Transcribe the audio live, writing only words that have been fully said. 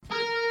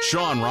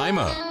Sean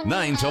Rima,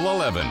 9 till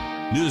 11.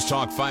 News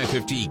Talk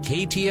 550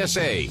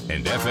 KTSA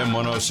and FM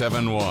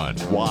 1071.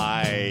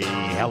 Why,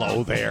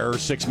 hello there.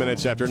 6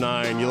 minutes after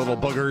 9, you little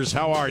boogers.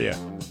 How are you?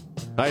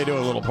 How you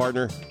doing, little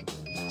partner?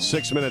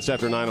 6 minutes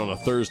after 9 on a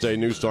Thursday.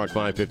 News Talk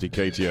 550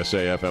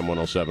 KTSA, FM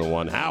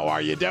 1071. How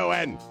are you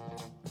doing?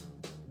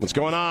 What's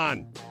going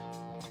on?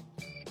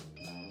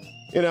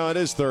 You know, it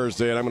is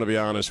Thursday, and I'm going to be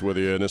honest with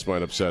you, and this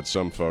might upset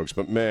some folks,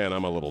 but man,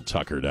 I'm a little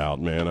tuckered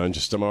out, man.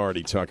 I'm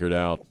already tuckered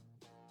out.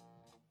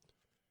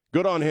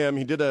 Good on him.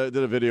 He did a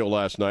video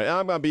last night.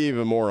 I'm going to be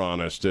even more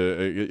honest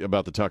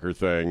about the Tucker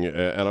thing,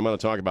 and I'm going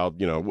to talk about,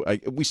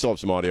 we still have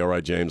some audio,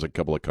 right, James? A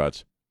couple of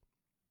cuts.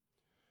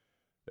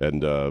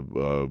 And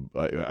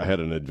I had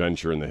an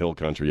adventure in the hill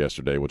country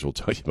yesterday, which we'll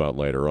tell you about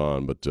later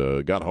on,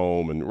 but got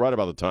home, and right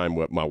about the time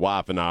my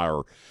wife and I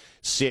are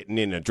sitting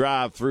in a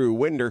drive-through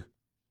window,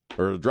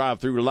 or a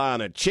drive-through line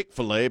at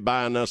Chick-fil-A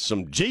buying us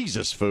some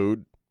Jesus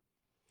food,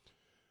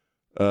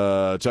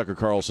 Tucker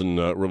Carlson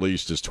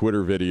released his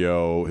Twitter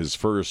video, his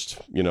first,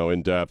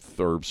 in-depth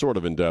or sort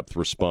of in-depth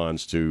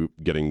response to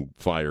getting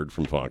fired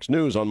from Fox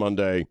News on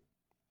Monday.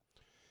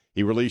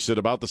 He released it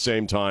about the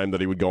same time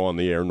that he would go on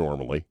the air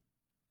normally.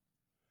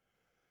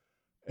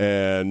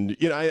 And,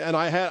 I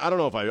don't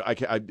know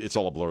if it's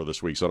all a blur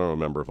this week, so I don't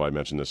remember if I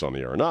mentioned this on the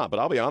air or not, but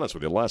I'll be honest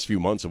with you, the last few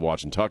months of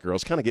watching Tucker, I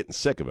was kind of getting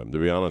sick of him, to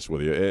be honest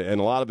with you.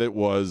 And a lot of it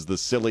was the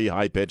silly,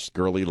 high-pitched,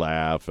 girly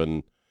laugh,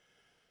 and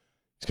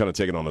he's kind of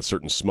taken on a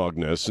certain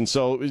smugness. And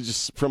so, it was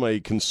just from a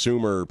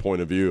consumer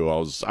point of view, I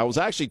was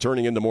actually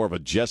turning into more of a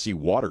Jesse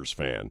Waters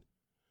fan,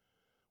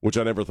 which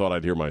I never thought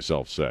I'd hear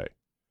myself say.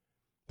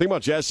 The thing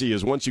about Jesse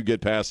is once you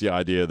get past the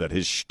idea that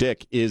his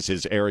shtick is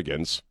his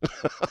arrogance,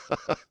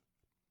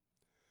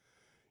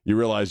 you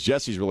realize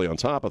Jesse's really on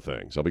top of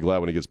things. I'll be glad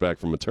when he gets back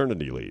from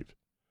maternity leave.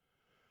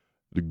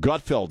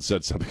 Gutfeld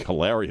said something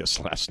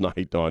hilarious last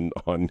night on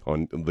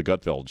the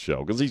Gutfeld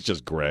show, because he's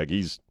just Greg.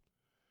 He's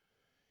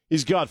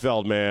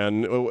Gutfeld,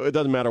 man. It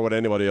doesn't matter what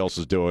anybody else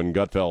is doing.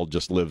 Gutfeld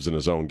just lives in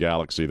his own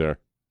galaxy there.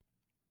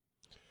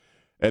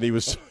 And he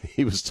was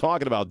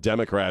talking about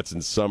Democrats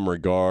in some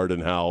regard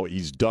and how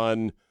he's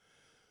done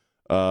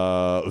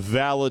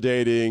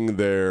validating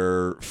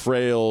their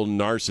frail,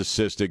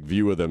 narcissistic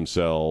view of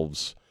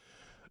themselves.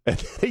 And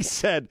he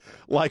said,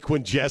 like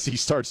when Jesse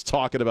starts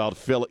talking about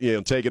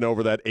taking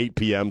over that 8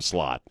 p.m.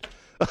 slot.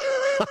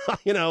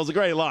 It was a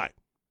great line.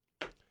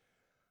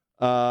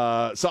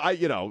 So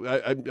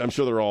I'm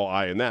sure they're all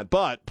eyeing that.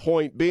 But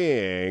point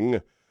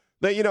being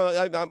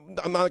that,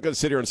 I'm not going to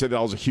sit here and say that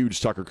I was a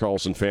huge Tucker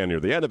Carlson fan near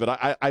the end of it.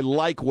 I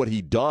like what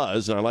he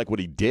does, and I like what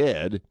he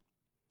did.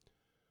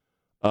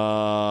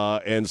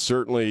 And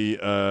certainly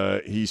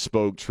he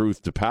spoke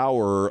truth to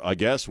power, I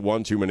guess,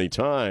 one too many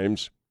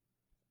times.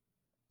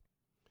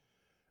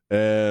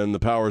 And the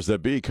powers that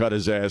be cut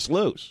his ass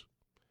loose.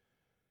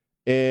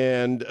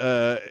 And,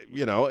 and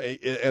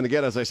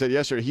again, as I said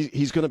yesterday,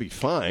 he's going to be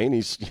fine.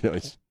 In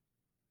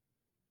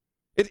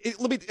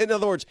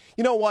other words,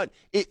 you know what?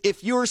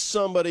 If you're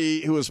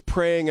somebody who is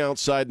praying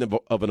outside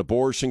of an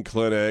abortion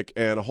clinic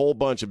and a whole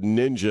bunch of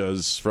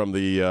ninjas from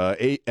the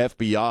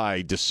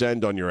FBI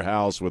descend on your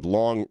house with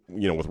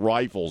with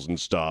rifles and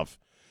stuff,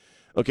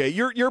 okay,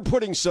 you're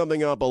putting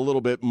something up a little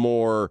bit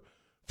more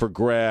for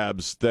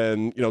grabs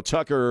than,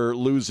 Tucker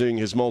losing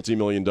his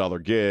multi-million-dollar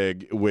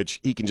gig,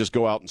 which he can just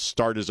go out and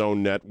start his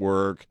own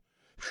network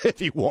if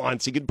he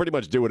wants. He can pretty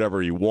much do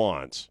whatever he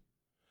wants.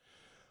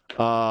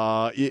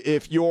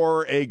 If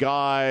you're a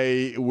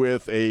guy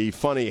with a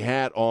funny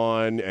hat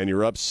on and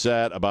you're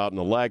upset about an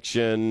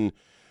election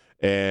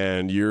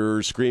and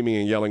you're screaming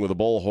and yelling with a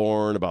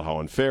bullhorn about how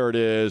unfair it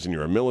is, and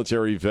you're a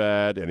military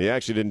vet, and he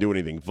actually didn't do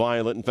anything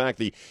violent. In fact,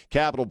 the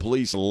Capitol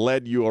Police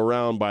led you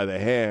around by the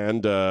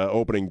hand,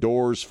 opening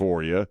doors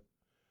for you.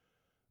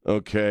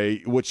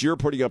 Okay, what you're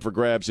putting up for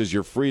grabs is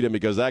your freedom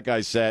because that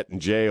guy sat in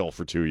jail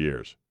for 2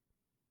 years.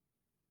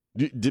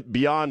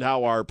 Beyond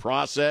how our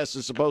process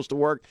is supposed to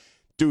work,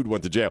 dude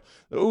went to jail.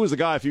 Who was the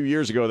guy a few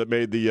years ago that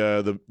made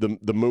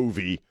the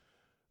movie,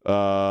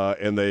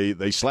 and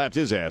they slapped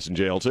his ass in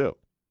jail too?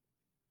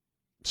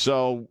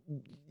 So,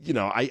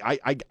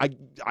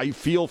 I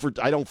feel for.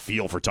 I don't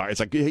feel for Tucker.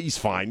 It's like he's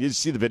fine. You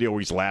see the video where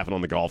he's laughing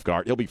on the golf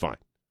cart. He'll be fine.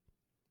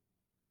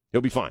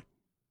 He'll be fine.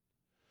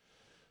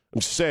 I'm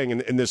just saying,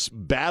 in this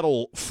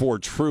battle for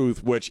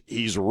truth, which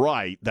he's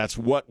right, that's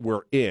what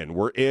we're in.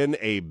 We're in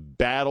a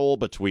battle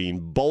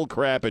between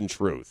bullcrap and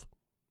truth,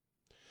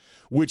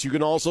 which you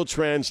can also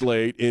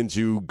translate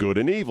into good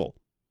and evil.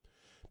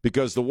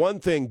 Because the one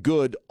thing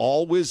good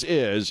always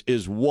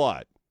is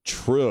what?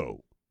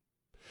 True.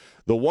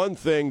 The one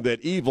thing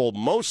that evil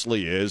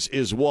mostly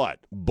is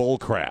what?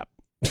 Bullcrap.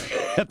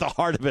 At the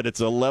heart of it,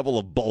 it's a level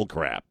of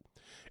bullcrap.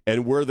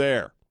 And we're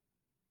there.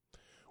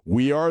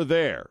 We are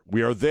there.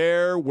 We are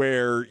there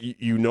where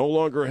you no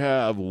longer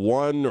have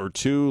one or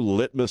two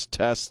litmus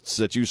tests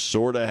that you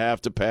sort of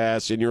have to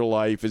pass in your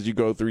life as you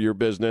go through your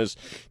business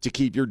to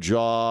keep your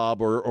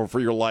job or for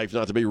your life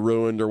not to be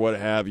ruined or what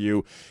have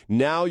you.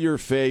 Now you're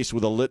faced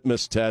with a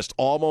litmus test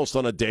almost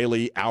on a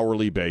daily,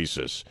 hourly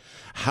basis.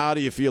 How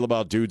do you feel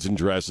about dudes in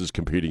dresses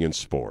competing in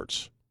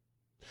sports?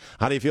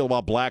 How do you feel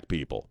about black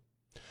people?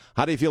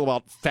 How do you feel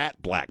about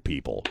fat black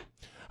people?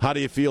 How do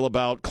you feel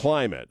about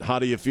climate? How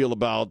do you feel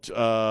about,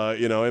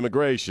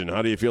 immigration?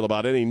 How do you feel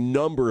about any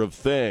number of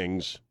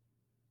things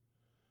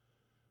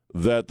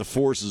that the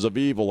forces of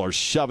evil are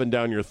shoving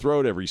down your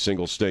throat every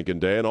single stinking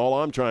day? And all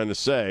I'm trying to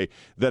say,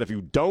 that if you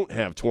don't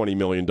have $20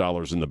 million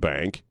in the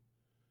bank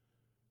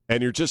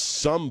and you're just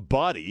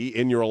somebody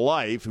in your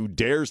life who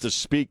dares to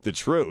speak the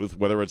truth,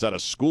 whether it's at a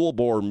school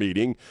board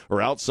meeting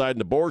or outside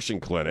an abortion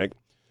clinic,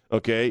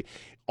 okay,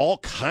 all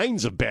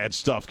kinds of bad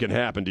stuff can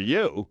happen to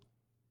you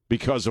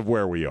because of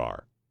where we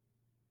are.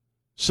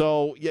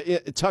 So,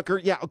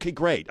 Tucker, okay,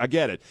 great. I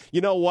get it.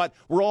 You know what?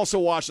 We're also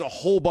watching a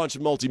whole bunch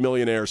of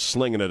multimillionaires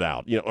slinging it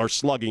out, or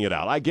slugging it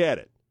out. I get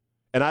it.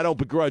 And I don't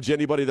begrudge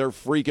anybody their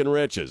freaking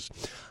riches.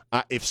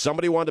 If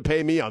somebody wanted to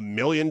pay me $1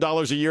 million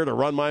a year to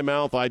run my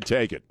mouth, I'd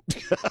take it.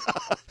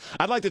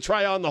 I'd like to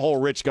try on the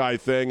whole rich guy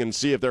thing and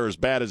see if they're as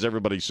bad as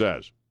everybody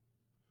says.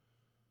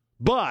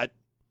 But,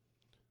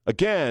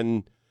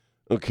 again,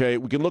 okay,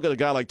 we can look at a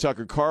guy like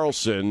Tucker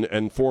Carlson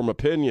and form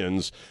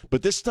opinions,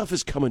 but this stuff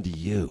is coming to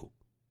you.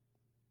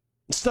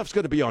 This stuff's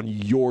going to be on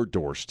your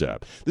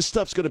doorstep. This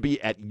stuff's going to be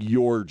at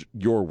your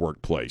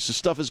workplace. This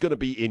stuff is going to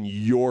be in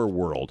your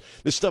world.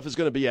 This stuff is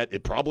going to be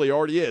it probably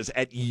already is,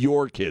 at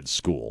your kid's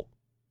school.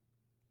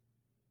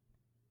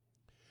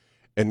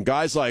 And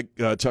guys like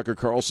Tucker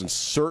Carlson,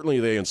 certainly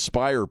they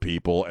inspire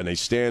people and they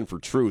stand for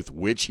truth,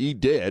 which he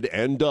did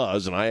and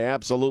does, and I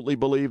absolutely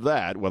believe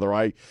that, whether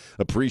I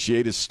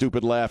appreciate his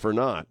stupid laugh or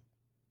not.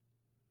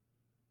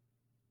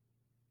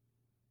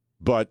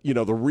 But,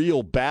 the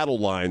real battle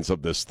lines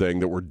of this thing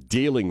that we're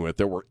dealing with,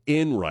 that we're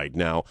in right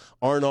now,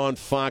 aren't on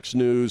Fox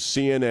News,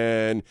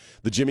 CNN,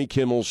 the Jimmy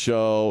Kimmel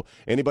Show,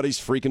 anybody's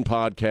freaking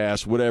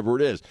podcast, whatever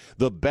it is.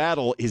 The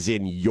battle is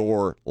in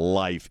your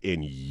life,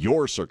 in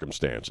your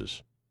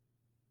circumstances.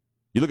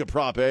 You look at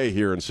Prop A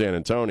here in San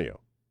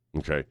Antonio,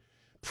 okay?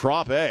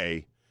 Prop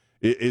A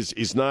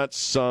is not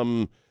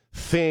some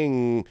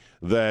thing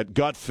that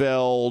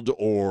Gutfeld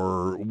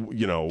or,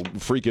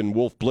 freaking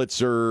Wolf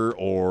Blitzer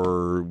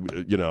or,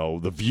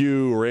 The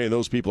View or any of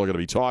those people are going to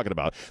be talking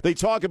about. They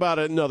talk about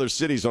it in other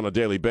cities on a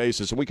daily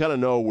basis, and we kind of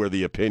know where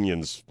the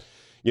opinions,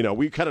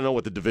 we kind of know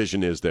what the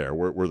division is there,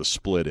 where the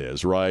split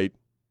is, right?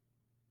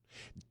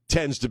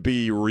 Tends to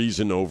be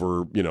reason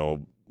over,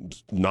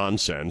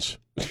 nonsense.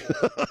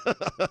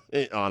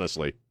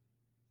 Honestly.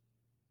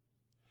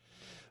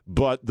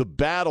 But the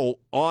battle,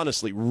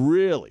 honestly,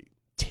 really,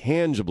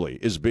 tangibly,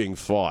 is being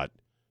fought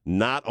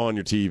not on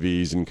your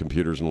TVs and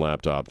computers and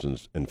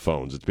laptops and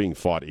phones. It's being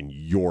fought in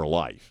your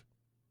life.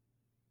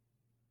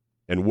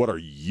 And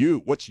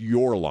what's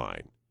your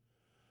line?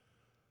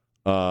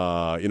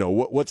 And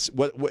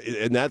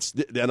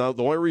the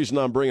only reason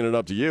I'm bringing it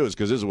up to you is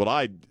because this is what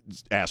I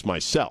ask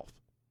myself.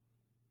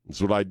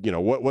 It's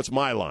what what's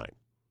my line?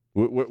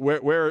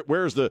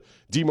 Where's the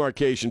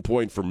demarcation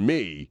point for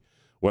me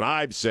when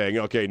I'm saying,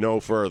 okay,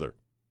 no further?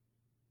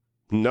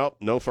 Nope,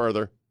 no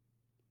further.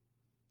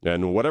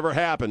 And whatever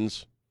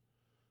happens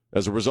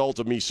as a result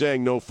of me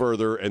saying no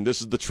further, and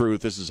this is the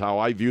truth, this is how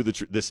I view the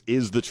truth, this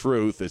is the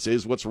truth, this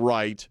is what's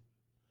right,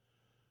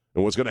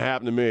 and what's going to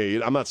happen to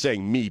me. I'm not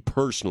saying me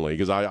personally,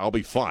 because I'll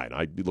be fine.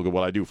 I look at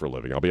what I do for a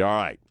living. I'll be all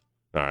right.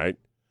 All right?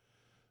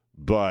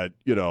 But,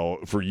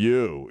 for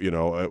you,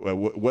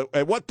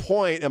 at what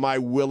point am I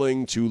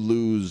willing to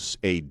lose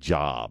a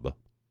job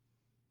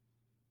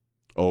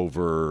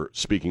over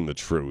speaking the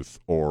truth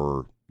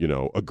or,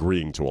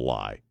 agreeing to a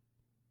lie?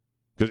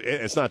 Because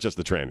it's not just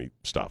the tranny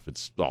stuff.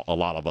 It's a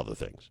lot of other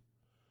things.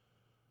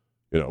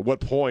 At what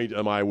point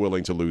am I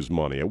willing to lose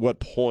money? At what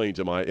point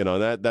am I,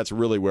 that's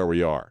really where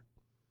we are.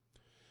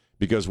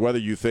 Because whether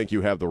you think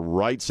you have the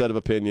right set of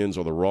opinions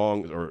or the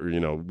wrong, or,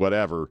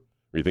 whatever,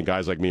 or you think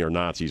guys like me are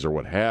Nazis or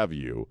what have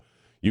you,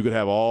 you could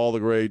have all the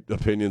great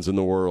opinions in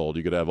the world.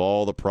 You could have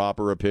all the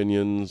proper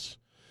opinions.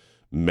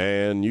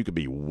 Man, you could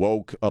be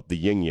woke up the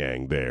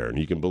yin-yang there, and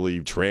you can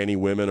believe tranny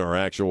women are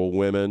actual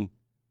women.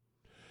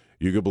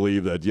 You could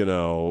believe that,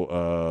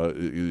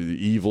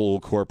 evil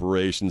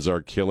corporations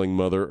are killing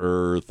Mother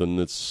Earth, and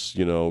it's,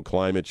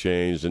 climate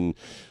change, and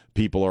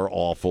people are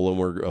awful, and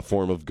we're a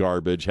form of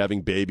garbage.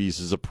 Having babies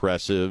is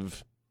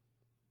oppressive.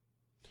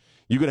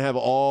 You can have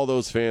all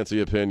those fancy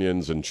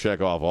opinions and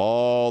check off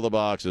all the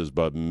boxes,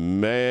 but,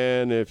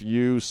 man, if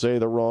you say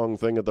the wrong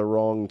thing at the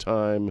wrong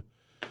time,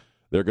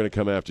 they're going to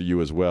come after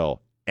you as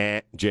well.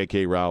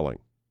 J.K. Rowling.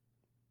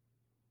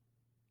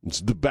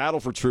 The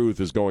battle for truth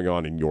is going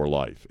on in your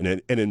life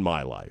and in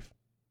my life.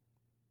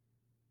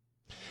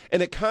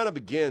 And it kind of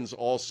begins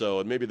also,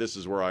 and maybe this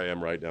is where I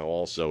am right now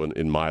also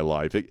in my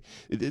life.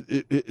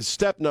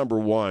 Step number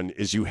one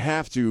is you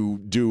have to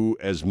do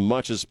as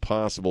much as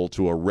possible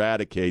to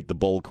eradicate the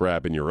bull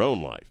crap in your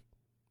own life,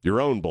 your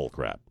own bull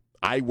crap.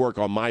 I work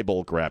on my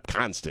bull crap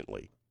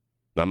constantly.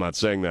 I'm not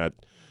saying that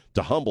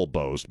to humble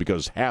boast,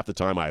 because half the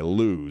time I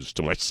lose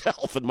to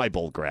myself and my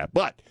bull crap.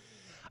 But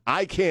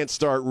I can't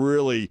start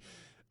really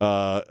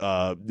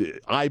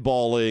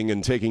eyeballing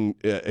and taking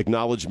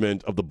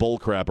acknowledgement of the bull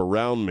crap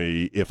around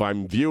me if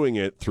I'm viewing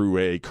it through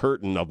a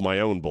curtain of my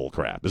own bull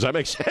crap. Does that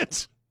make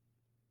sense?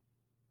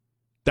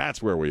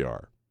 That's where we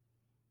are.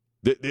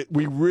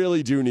 We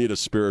really do need a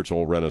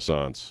spiritual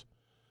renaissance,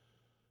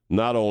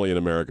 not only in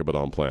America but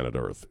on planet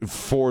Earth,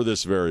 for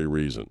this very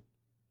reason.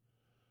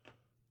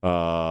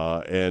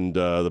 And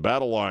the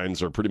battle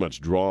lines are pretty much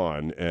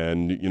drawn.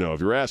 And, you know, if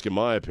you're asking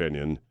my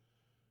opinion,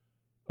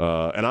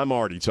 and I'm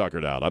already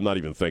tuckered out. I'm not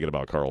even thinking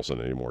about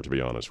Carlson anymore, to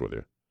be honest with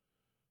you.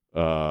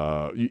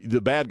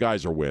 The bad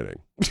guys are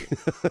winning.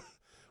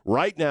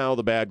 Right now,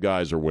 the bad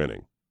guys are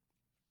winning.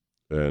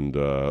 And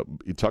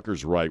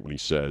Tucker's right when he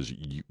says,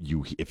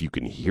 if you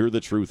can hear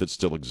the truth, it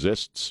still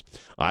exists.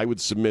 I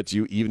would submit to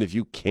you, even if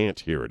you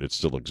can't hear it, it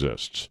still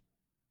exists.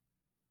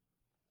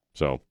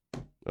 So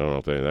I don't know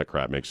if any of that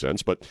crap makes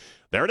sense, but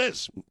there it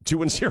is.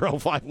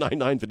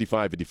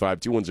 210-599-5555,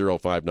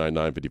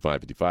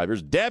 210-599-5555.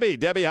 Here's Debbie.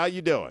 Debbie, how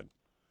you doing?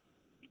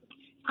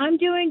 I'm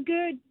doing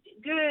good,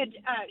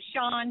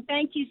 Sean.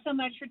 Thank you so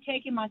much for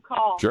taking my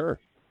call. Sure.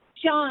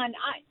 Sean,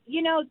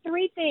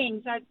 three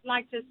things I'd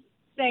like to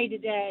say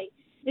today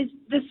is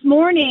this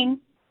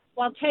morning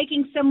while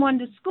taking someone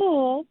to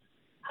school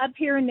up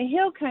here in the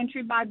hill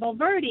country by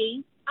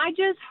Bulverde, I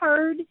just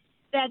heard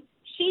that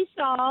she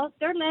saw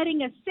they're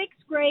letting a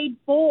sixth grade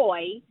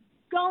boy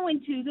go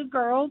into the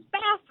girls'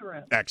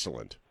 bathroom.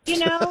 Excellent. You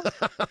know,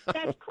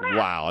 that's crap.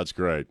 Wow, that's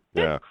great.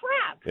 That's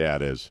crap. Yeah,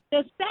 it is.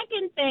 The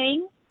second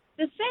thing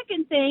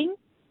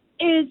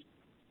is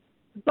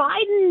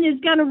Biden is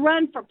going to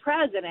run for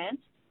president.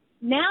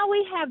 Now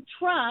we have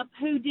Trump,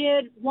 who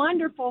did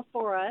wonderful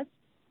for us,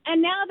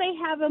 and now they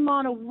have him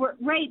on a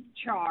rape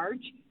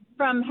charge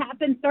from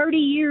happened 30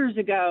 years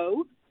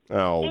ago.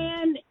 Oh.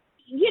 And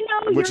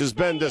which has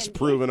been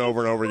disproven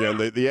over and over again.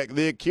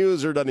 The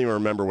accuser doesn't even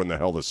remember when the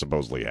hell this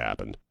supposedly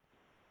happened.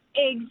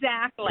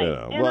 Exactly.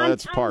 Yeah, well,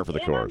 that's par for the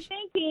course.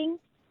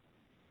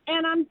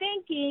 I'm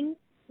thinking,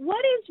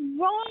 what is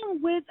wrong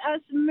with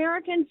us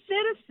American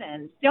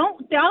citizens?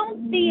 Don't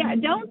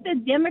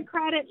the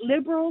Democratic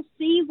liberals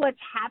see what's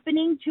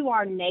happening to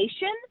our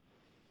nation?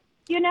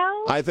 You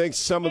know? I think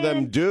some of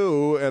them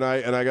do, and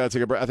I got to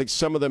take a breath. I think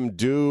some of them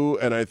do,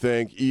 and I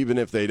think even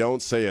if they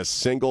don't say a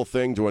single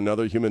thing to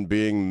another human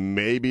being,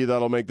 maybe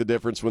that'll make the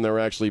difference when they're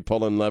actually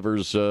pulling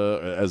levers,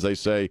 as they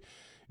say,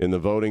 in the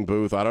voting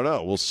booth. I don't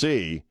know. We'll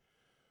see.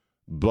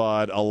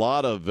 But a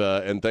lot of,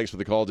 and thanks for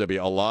the call, Debbie,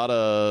 a lot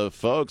of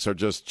folks are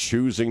just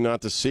choosing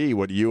not to see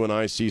what you and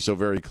I see so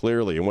very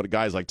clearly, and what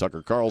guys like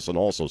Tucker Carlson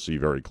also see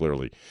very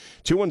clearly.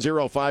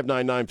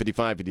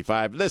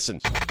 210-599-5555.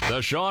 Listen.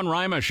 The Sean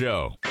Rima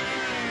Show.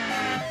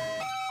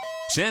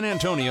 San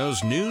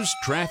Antonio's news,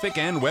 traffic,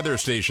 and weather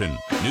station.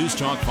 News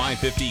Talk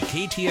 550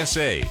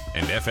 KTSA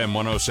and FM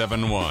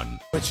 107.1.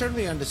 It's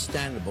certainly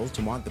understandable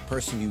to want the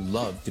person you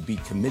love to be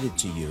committed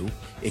to you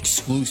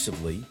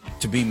exclusively,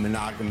 to be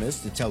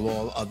monogamous, to tell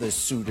all other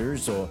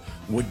suitors or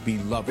would-be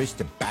lovers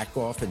to back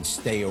off and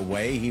stay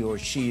away. He or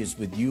she is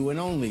with you and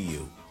only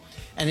you.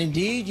 And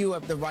indeed, you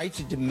have the right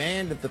to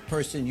demand of the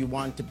person you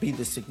want to be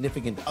the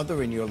significant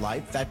other in your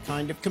life that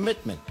kind of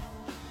commitment.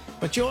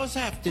 But you also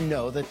have to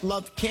know that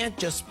love can't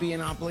just be an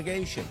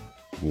obligation.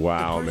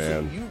 Wow, the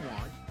person man. You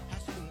want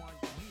has to want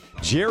you.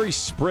 Jerry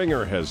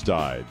Springer has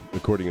died,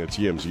 according to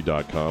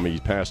TMZ.com. He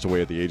passed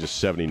away at the age of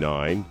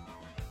 79.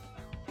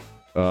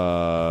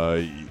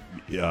 I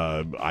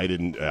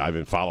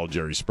haven't followed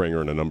Jerry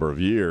Springer in a number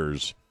of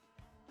years.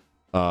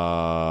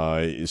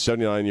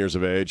 79 years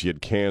of age. He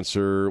had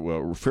cancer.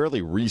 Well,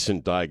 fairly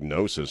recent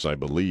diagnosis, I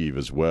believe,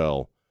 as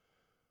well.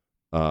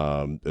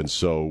 And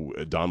so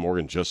Don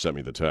Morgan just sent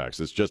me the text.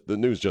 It's just the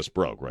news just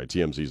broke, right?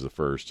 TMZ's the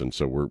first, and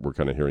so we're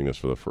kind of hearing this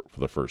for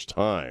the first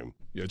time.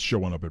 Yeah, it's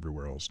showing up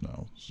everywhere else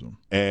now. So,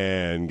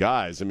 and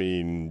guys, I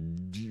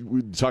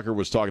mean, Tucker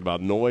was talking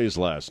about noise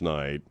last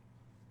night.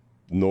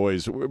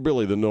 Noise,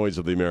 really the noise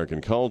of the American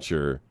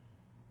culture.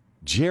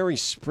 Jerry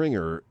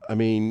Springer, I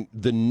mean,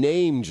 the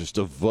name just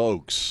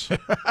evokes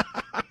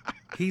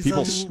He's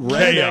people,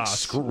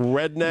 chaos.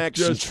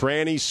 rednecks and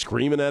trannies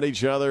screaming at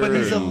each other. But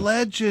he's a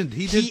legend.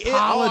 He did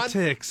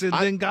politics and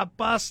then got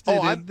busted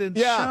and then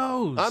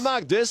shows. I'm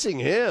not dissing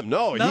him.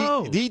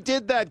 No. He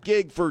did that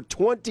gig for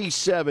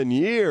 27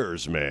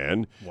 years,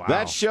 man. Wow.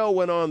 That show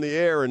went on the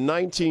air in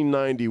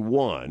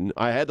 1991.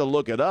 I had to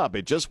look it up.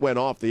 It just went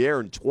off the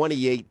air in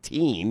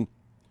 2018.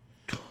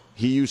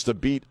 He used to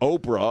beat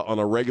Oprah on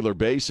a regular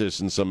basis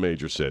in some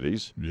major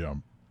cities. yeah.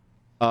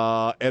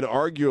 And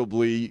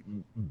arguably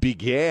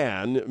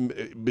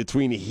began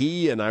between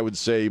he and I would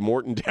say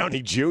Morton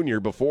Downey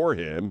Jr. before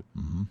him.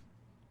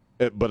 Mm-hmm.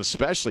 but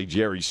especially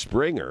Jerry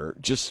Springer,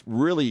 just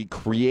really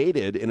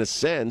created, in a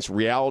sense,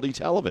 reality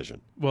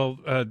television. Well,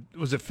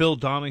 was it Phil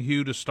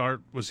Donahue to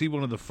start? Was he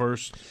one of the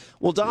first?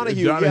 Well,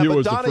 Donahue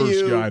was the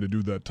first guy to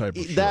do that type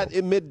of show. That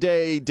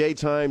midday,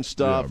 daytime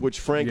stuff, which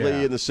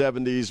frankly in the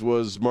 70s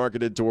was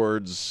marketed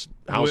towards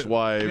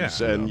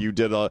housewives, and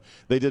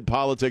they did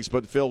politics,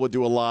 but Phil would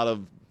do a lot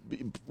of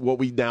what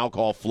we now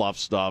call fluff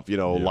stuff,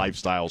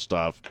 lifestyle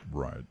stuff.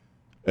 Right.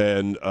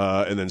 And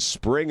then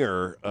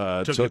Springer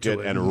took it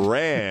and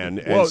ran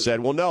and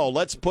said, well, no,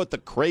 let's put the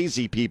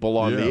crazy people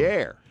on the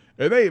air.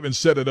 And they even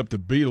set it up to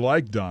be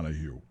like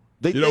Donahue.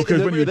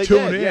 Because when you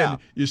tune in,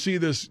 you see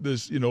this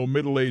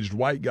middle-aged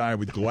white guy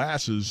with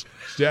glasses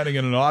standing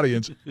in an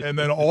audience, and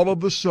then all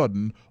of a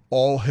sudden,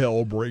 all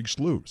hell breaks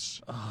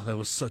loose. Oh, that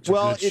was such a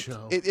good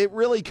show. It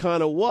really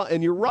kind of was,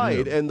 and you're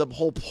right. Yeah. And the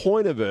whole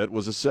point of it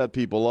was to set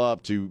people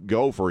up to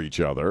go for each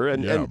other.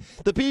 And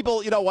the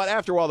people,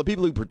 after a while, the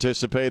people who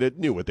participated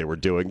knew what they were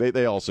doing.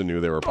 They also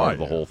knew they were part of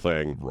the whole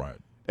thing. Right.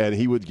 And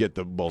he would get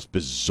the most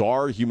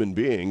bizarre human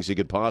beings he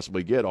could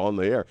possibly get on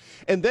the air.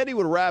 And then he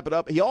would wrap it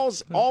up. He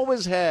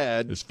always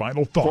had, his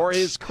final thoughts. For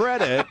his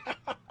credit,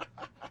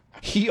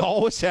 he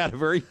always had a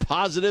very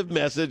positive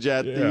message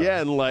at the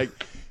end, like,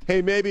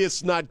 hey, maybe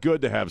it's not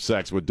good to have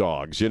sex with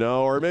dogs,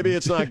 or maybe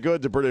it's not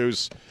good to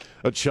produce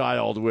a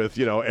child with,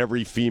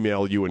 every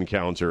female you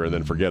encounter and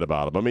then forget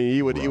about them. I mean,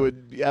 he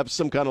would have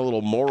some kind of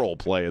little moral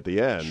play at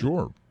the end.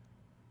 Sure.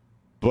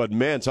 But,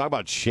 man, talk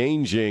about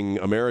changing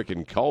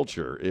American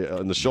culture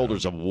on the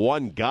shoulders of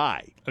one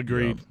guy.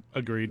 Agreed.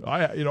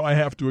 I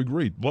have to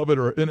agree. Love it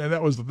and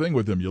that was the thing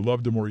with him. You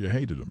loved him or you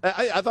hated him.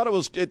 I thought it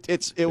was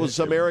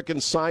American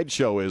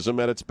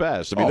sideshowism at its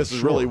best. I mean, this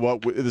is really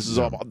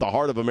the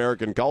heart of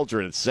American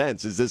culture in its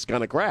sense, is this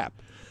kind of crap.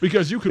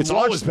 Because it's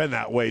always been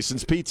that way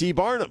since P.T.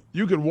 Barnum.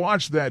 You could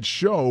watch that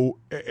show,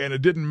 and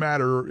it didn't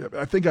matter.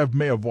 I think I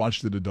may have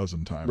watched it a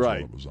dozen times while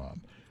it was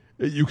on.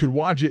 You could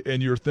watch it,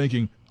 and you're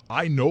thinking,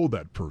 I know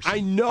that person.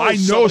 I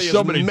know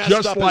somebody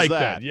just like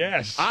that.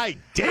 Yes. I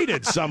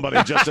dated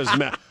somebody just as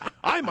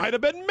I might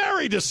have been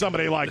married to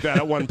somebody like that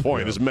at one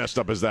point, as messed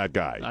up as that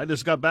guy. I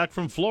just got back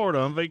from Florida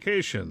on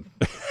vacation.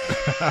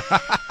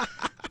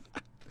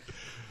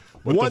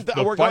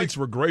 The fights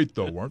were great,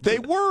 though, weren't they? They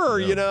were,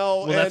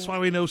 Well, that's why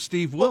we know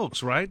Steve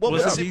Wilkes, right?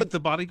 Wasn't he the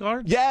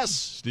bodyguard? Yes.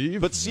 Steve.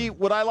 But see,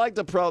 what I liked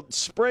about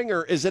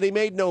Springer is that he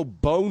made no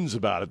bones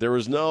about it. There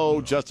was no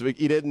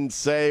justification. He didn't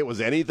say it was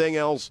anything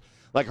else.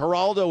 Like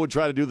Geraldo would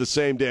try to do the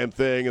same damn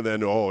thing, and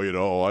then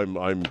I'm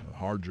a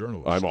hard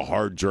journalist. I'm a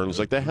hard journalist.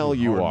 Like the hell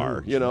you are,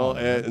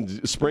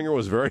 And Springer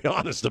was very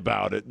honest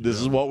about it. This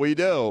is what we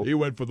do. He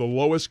went for the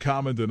lowest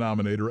common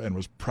denominator and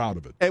was proud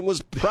of it.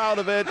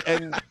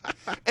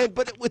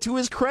 But to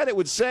his credit,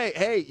 would say,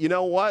 hey, you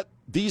know what?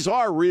 These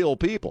are real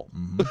people.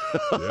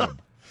 Mm-hmm. Yeah.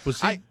 Was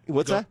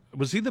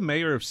he the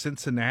mayor of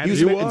Cincinnati?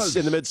 He was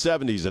in the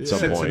mid-'70s at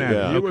some point.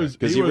 Yeah.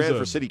 Because he ran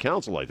for city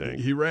council, I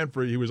think. He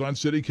was on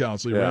city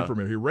council. He ran for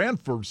mayor. He ran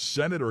for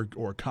Senate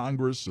or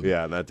Congress. And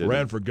that didn't.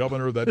 Ran for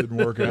governor. That didn't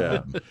work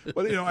out.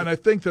 But and I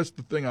think that's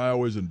the thing I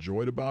always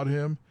enjoyed about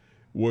him,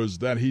 was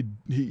that he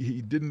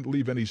didn't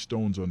leave any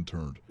stones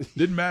unturned.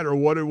 Didn't matter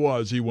what it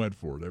was, he went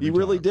for it every time.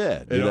 Really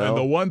did. And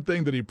the one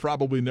thing that he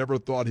probably never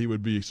thought he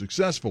would be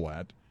successful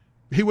at,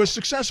 he was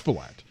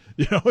successful at.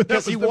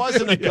 Because he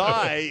wasn't a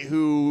guy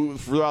who,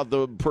 throughout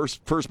the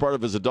first part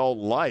of his adult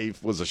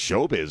life, was a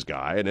showbiz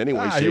guy in any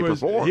way, shape, or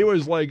form. He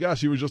was like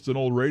us. He was just an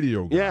old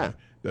radio guy. Yeah.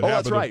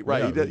 That's right.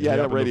 He had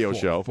a radio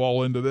show.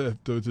 Fall into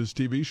his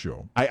TV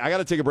show. I got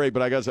to take a break,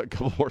 but I got a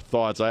couple more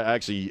thoughts. I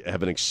actually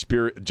have an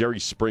Jerry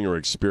Springer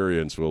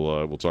experience.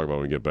 We'll talk about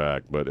when we get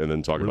back, and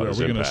then talk about his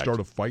impact. Are we going to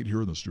start a fight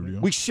here in the studio?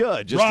 We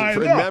should, just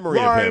in memory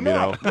of him.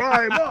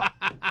 Rhyme up.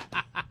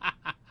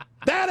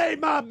 That ain't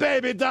my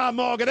baby, Don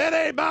Morgan. That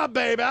ain't my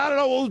baby. I don't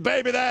know whose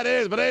baby that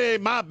is, but it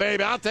ain't my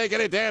baby. I'll take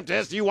any damn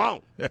test you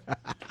want. All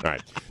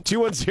right.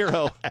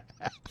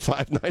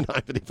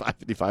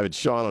 210-599-5555. It's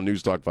Sean on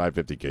News Talk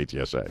 550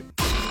 KTSA.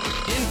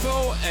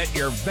 Info at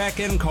your beck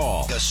and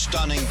call. The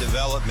stunning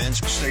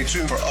developments. Stay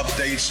tuned for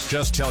updates.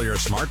 Just tell your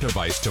smart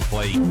device to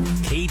play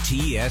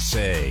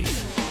KTSA.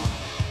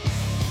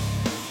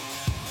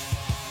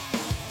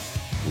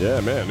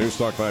 Yeah, man. News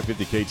Talk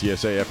 550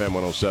 KTSA FM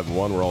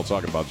 1071. We're all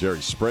talking about Jerry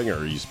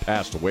Springer. He's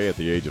passed away at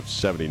the age of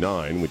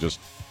 79. We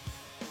just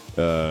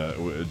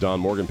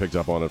Don Morgan picked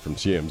up on it from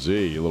TMZ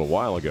a little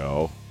while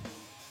ago.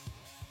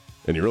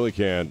 And you really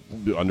can't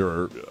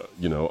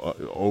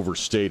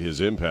overstate his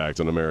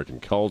impact on American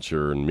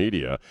culture and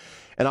media.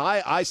 And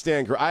I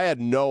had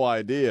no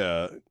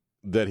idea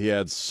that he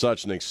had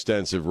such an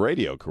extensive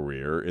radio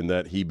career, in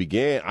that he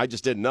began. I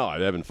just didn't know. I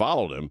haven't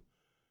followed him.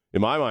 In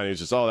my mind, it's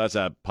just, that's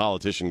that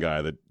politician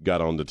guy that got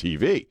on the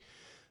TV.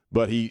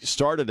 But he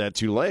started at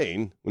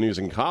Tulane when he was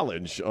in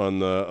college on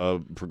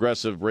the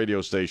progressive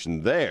radio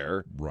station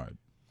there, right?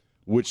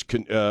 Which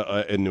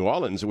in New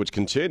Orleans, which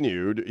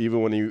continued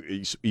even when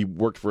he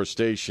worked for a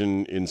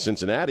station in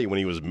Cincinnati when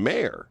he was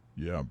mayor.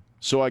 Yeah.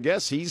 So I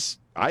guess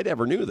I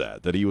never knew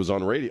that he was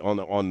on radio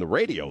on the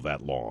radio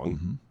that long.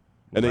 Mm-hmm.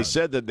 And they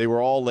said that they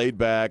were all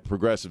laid-back,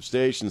 progressive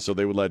stations, so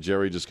they would let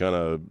Jerry just kind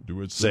of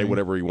say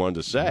whatever he wanted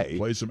to say.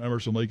 Play some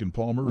Emerson, Lake and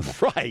Palmer.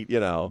 Right,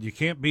 you know. You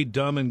can't be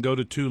dumb and go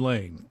to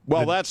Tulane.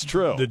 Well, that's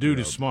true. The dude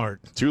is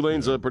smart.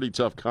 Tulane's a pretty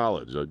tough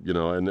college, you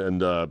know,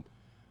 and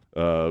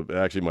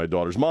actually my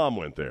daughter's mom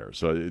went there.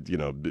 So,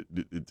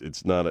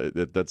 it's not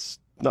that's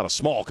not a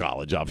small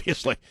college,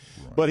 obviously.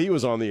 Right. But he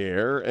was on the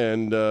air,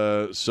 and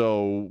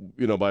so,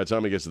 by the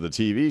time he gets to the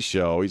TV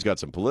show, he's got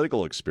some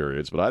political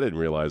experience, but I didn't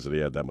realize that he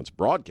had that much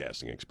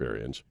broadcasting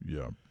experience.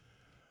 Yeah.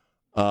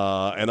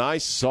 And I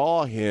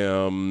saw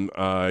him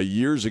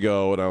years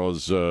ago when I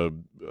was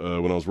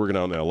working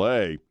out in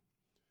L.A.,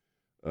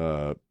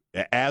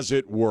 as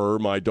it were,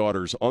 my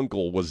daughter's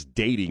uncle was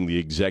dating the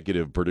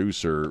executive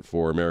producer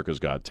for America's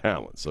Got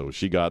Talent. So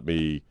she got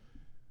me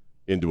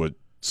into a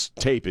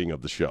taping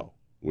of the show,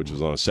 which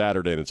was on a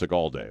Saturday, and it took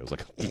all day. It was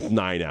like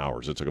 9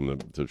 hours it took him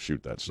to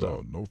shoot that stuff.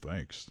 Oh, no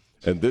thanks.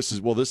 And this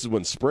is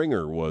when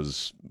Springer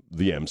was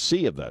the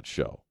MC of that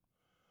show.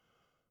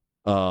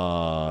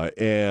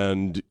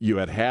 And you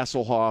had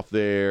Hasselhoff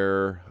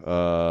there,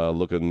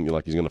 looking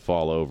like he's going to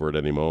fall over at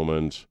any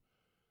moment.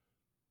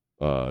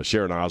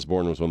 Sharon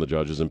Osbourne was one of the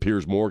judges, and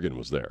Piers Morgan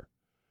was there.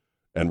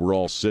 And we're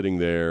all sitting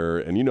there,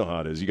 and you know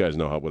how it is. You guys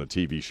know what a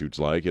TV shoot's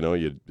like.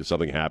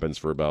 Something happens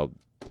for about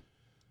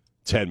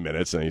 10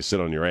 minutes, and you sit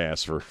on your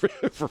ass for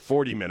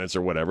 40 minutes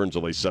or whatever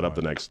until they set up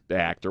the next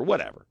act or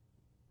whatever.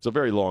 It's a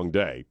very long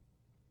day.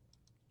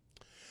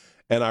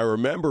 And I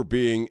remember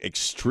being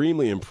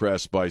extremely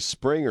impressed by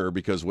Springer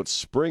because what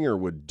Springer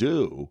would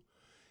do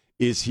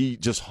is he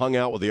just hung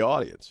out with the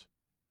audience.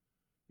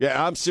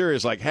 Yeah, I'm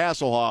serious. Like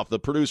Hasselhoff, the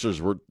producers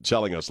were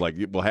telling us,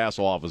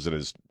 Hasselhoff is in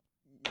his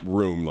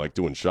room,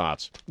 doing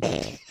shots.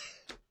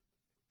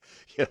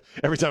 Yeah,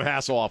 every time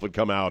Hasselhoff would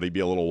come out, he'd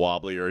be a little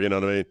wobblier, you know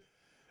what I mean?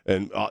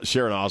 And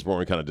Sharon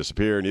Osbourne kind of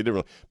disappeared, and he didn't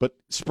really. But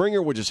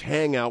Springer would just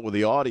hang out with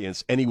the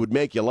audience, and he would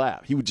make you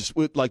laugh. He would just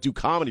do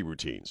comedy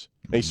routines,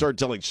 and he started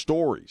telling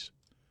stories.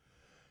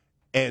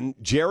 And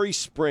Jerry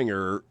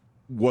Springer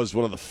was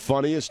one of the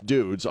funniest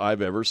dudes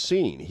I've ever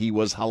seen. He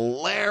was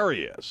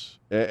hilarious.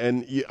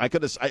 And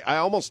I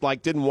almost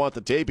didn't want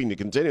the taping to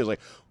continue. I was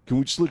like, can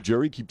we just let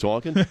Jerry keep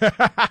talking?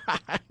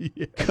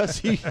 Because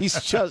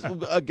he's just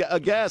I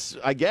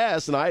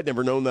guess, and I had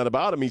never known that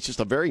about him. He's just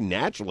a very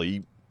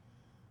naturally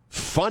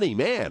funny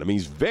man. I mean,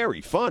 he's very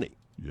funny.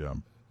 Yeah.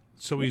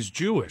 So he's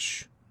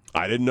Jewish.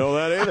 I didn't know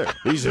that either.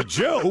 He's a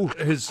Jew.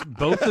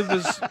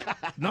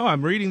 No,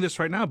 I'm reading this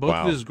right now. Both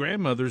of his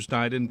grandmothers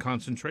died in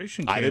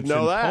concentration camps in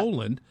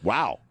Poland.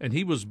 Wow. And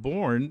he was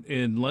born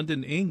in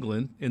London,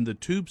 England, in the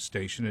tube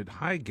station at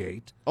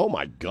Highgate. Oh,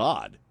 my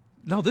God.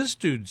 No, this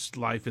dude's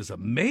life is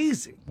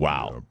amazing.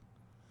 Wow.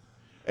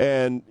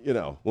 And,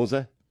 what was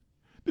that?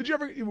 Did you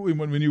ever,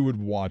 when you would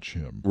watch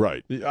him,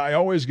 right? I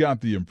always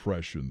got the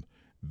impression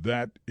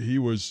that he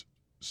was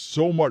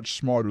so much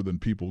smarter than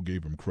people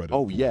gave him credit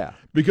for. Yeah.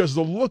 Because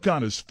the look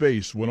on his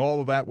face when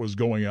all of that was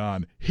going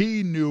on,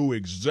 he knew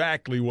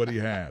exactly what he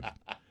had.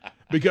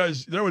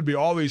 Because there would be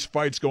all these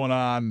fights going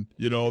on,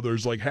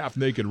 there's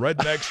half-naked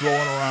rednecks rolling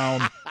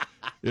around,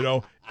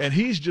 and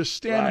he's just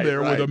standing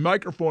there with a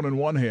microphone in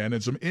one hand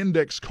and some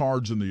index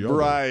cards in the other.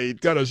 Right.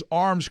 Got his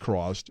arms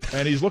crossed,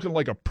 and he's looking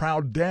like a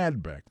proud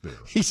dad back there.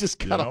 He's just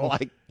kind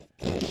of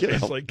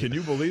it's like, can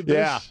you believe this?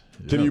 Yeah.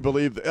 Can you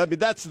believe I mean,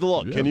 that's the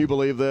look. Yeah. Can you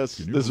believe this?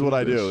 This is what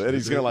I do. And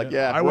he's going to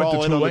I went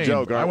to Tulane.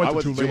 Joke. I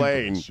went to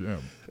Tulane.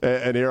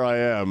 And here I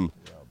am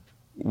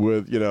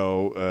with,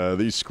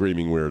 these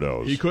screaming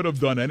weirdos. He could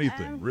have done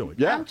anything, really.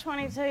 Yeah. I'm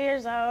 22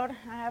 years old.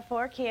 I have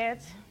 4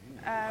 kids.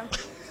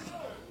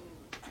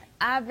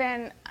 I've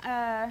been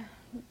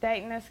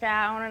dating this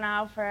guy on and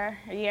off for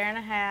a year and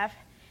a half.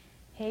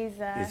 He's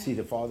Is he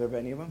the father of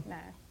any of them? No.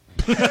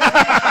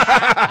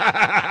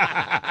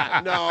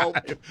 No.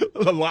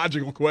 A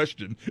logical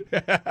question.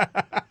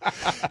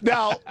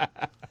 Now,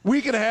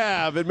 we could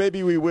have, and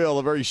maybe we will,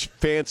 a very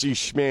fancy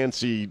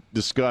schmancy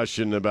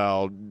discussion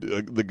about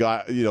the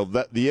guy,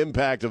 the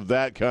impact of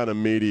that kind of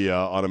media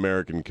on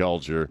American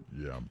culture.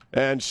 Yeah.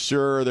 And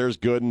sure, there's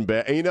good and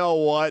bad. And you know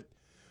what?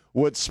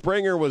 What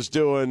Springer was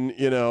doing,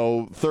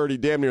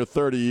 damn near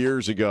 30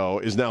 years ago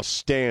is now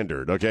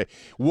standard, okay?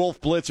 Wolf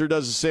Blitzer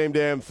does the same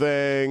damn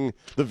thing.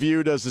 The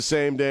View does the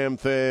same damn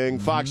thing.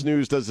 Mm-hmm. Fox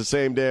News does the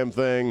same damn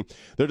thing.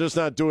 They're just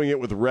not doing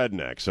it with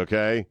rednecks,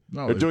 okay?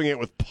 No, they're doing it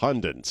with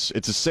pundits.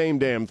 It's the same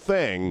damn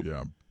thing.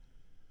 Yeah.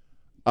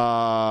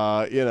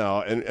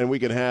 And we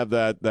can have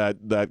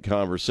that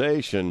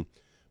conversation.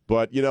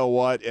 But you know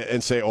what?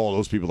 And say, oh,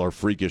 those people are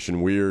freakish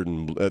and weird,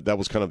 and that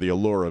was kind of the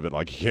allure of it.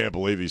 Like, you can't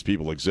believe these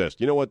people exist.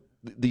 You know what?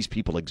 These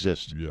people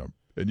exist. Yeah.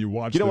 And you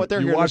watch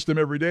them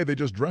every day. They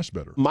just dress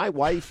better. My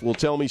wife will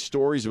tell me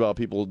stories about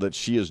people that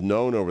she has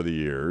known over the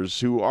years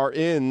who are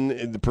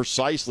in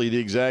precisely the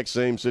exact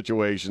same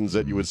situations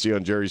that you would see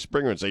on Jerry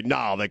Springer and say,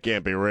 no, that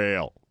can't be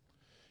real.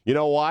 You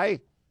know why?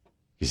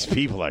 Because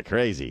people are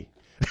crazy.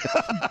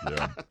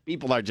 Yeah.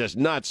 People are just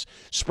nuts.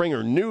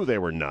 Springer knew they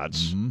were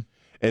nuts. Mm-hmm.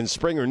 And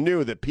Springer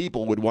knew that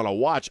people would want to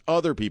watch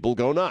other people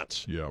go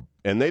nuts. Yeah.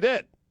 And they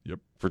did. Yep.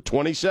 For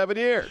 27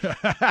 years.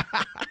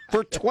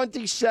 For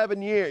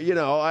 27 years. You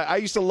know, I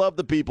used to love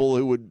the people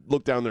who would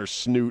look down their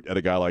snoot at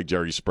a guy like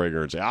Jerry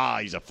Springer and say,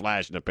 he's a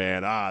flash in the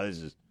pan. This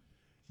is...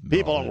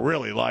 People don't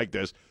really like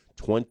this.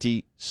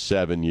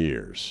 27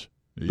 years.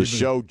 The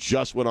show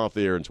just went off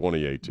the air in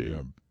 2018.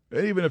 Yeah.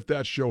 And even if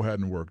that show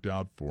hadn't worked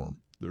out for him,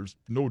 there's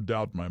no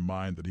doubt in my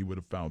mind that he would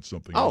have found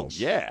something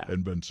else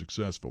and been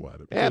successful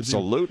at it.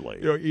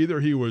 Absolutely. Either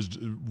he was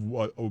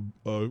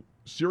a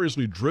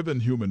seriously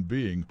driven human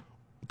being,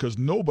 because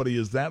nobody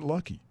is that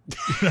lucky.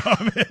 You know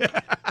what I mean?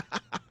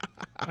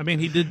 I mean,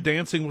 he did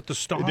Dancing with the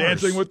Stars.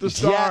 Dancing with the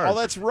Stars. Yeah,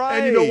 that's right.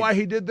 And you know why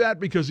he did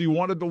that? Because he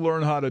wanted to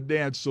learn how to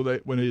dance so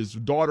that when his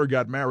daughter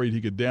got married,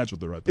 he could dance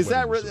with her at the wedding. Is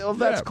that really? Oh,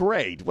 that's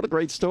great. What a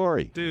great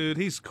story. Dude,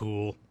 he's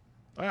cool.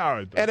 All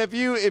right. And if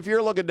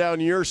you're looking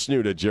down your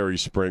snoot at Jerry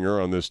Springer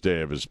on this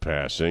day of his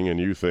passing, and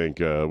you think,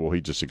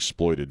 he just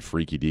exploited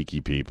freaky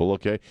deaky people,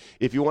 okay?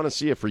 If you want to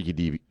see a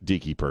freaky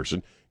deaky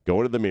person, go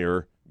into the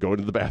mirror, go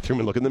into the bathroom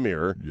and look in the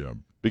mirror. Yeah.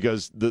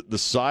 Because the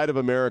side of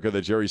America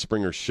that Jerry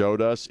Springer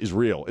showed us is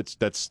real.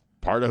 That's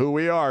part of who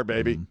we are,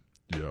 baby.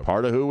 Yeah.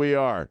 Part of who we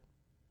are.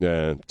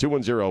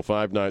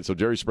 210-59. So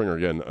Jerry Springer,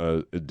 again,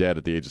 dead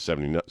at the age of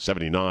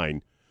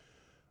 79.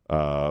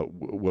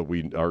 What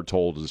we are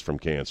told is from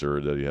cancer,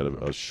 that he had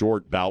a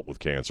short bout with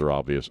cancer,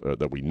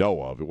 that we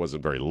know of. It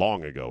wasn't very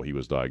long ago he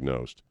was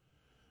diagnosed.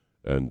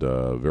 And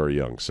very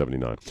young,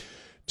 79.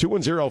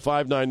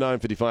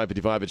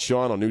 210-599-5555. It's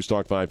Sean on News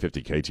Talk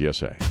 550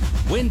 KTSA.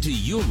 When do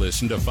you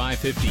listen to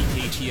 550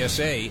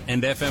 KTSA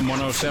and FM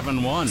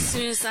 1071? As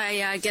soon as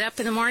I get up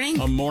in the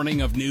morning. A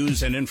morning of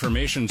news and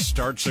information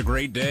starts a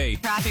great day.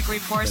 Traffic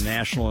reports. The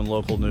national and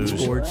local news.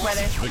 Sports.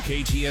 Weather. The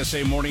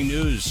KTSA Morning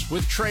News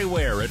with Trey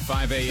Ware at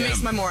 5 a.m.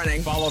 Makes my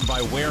morning. Followed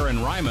by Ware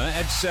and Rima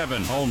at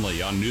 7.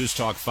 Only on News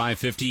Talk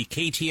 550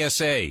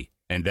 KTSA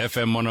and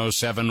FM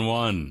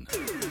 1071.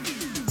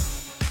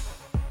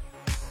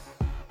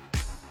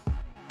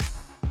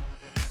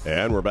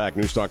 And we're back.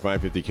 News Talk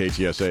 550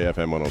 KTSA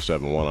FM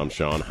 1071. I'm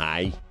Sean.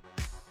 Hi.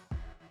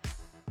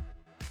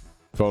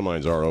 Phone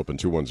lines are open,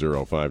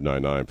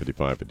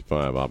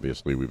 210-599-5555.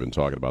 Obviously, we've been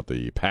talking about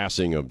the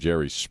passing of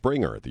Jerry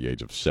Springer at the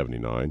age of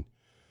 79.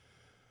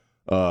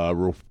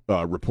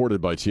 Reported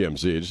by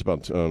TMZ just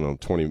about,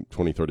 20,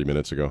 30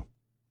 minutes ago.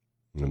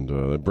 And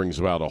that brings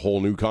about a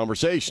whole new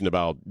conversation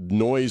about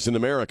noise in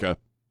America.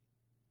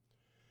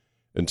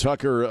 And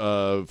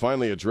Tucker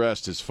finally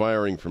addressed his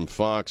firing from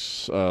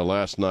Fox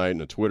last night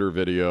in a Twitter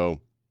video,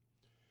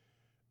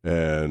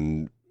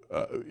 and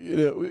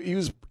it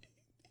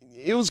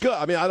was good.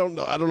 I mean, I don't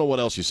know what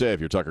else you say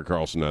if you're Tucker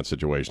Carlson in that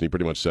situation. He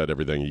pretty much said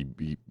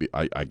everything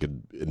I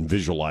could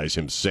visualize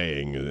him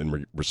saying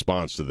in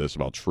response to this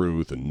about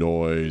truth and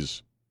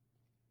noise,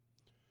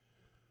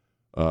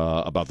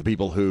 about the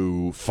people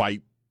who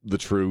fight the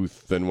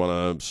truth and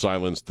want to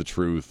silence the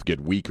truth get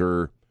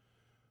weaker.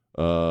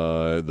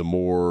 The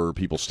more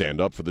people stand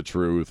up for the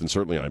truth, and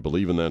certainly I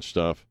believe in that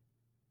stuff.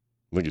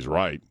 I think he's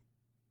right.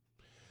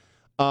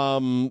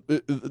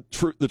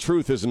 The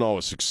truth isn't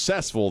always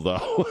successful,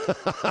 though.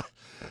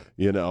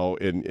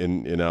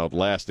 in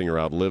outlasting or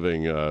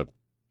outliving the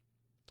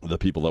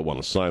people that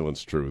want to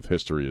silence truth.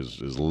 History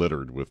is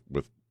littered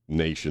with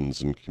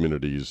nations and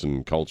communities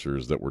and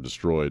cultures that were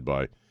destroyed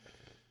by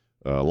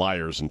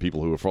liars and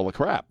people who were full of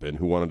crap and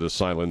who wanted to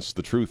silence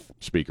the truth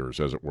speakers,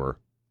 as it were.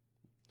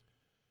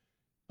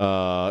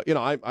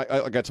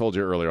 Like I told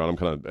you earlier on,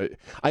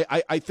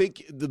 I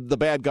think the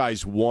bad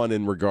guys won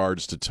in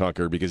regards to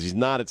Tucker because he's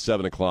not at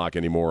 7 o'clock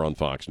anymore on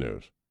Fox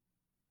News.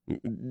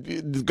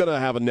 It's going to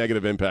have a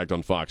negative impact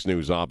on Fox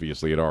News.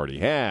 Obviously, it already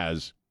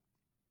has.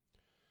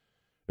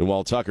 And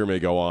while Tucker may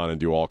go on and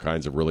do all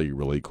kinds of really,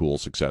 really cool,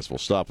 successful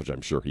stuff, which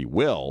I'm sure he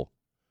will,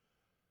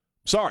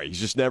 sorry, he's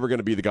just never going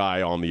to be the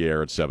guy on the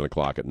air at 7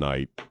 o'clock at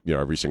night,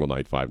 every single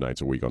night, 5 nights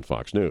a week on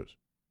Fox News.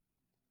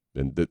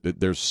 And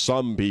there's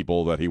some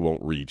people that he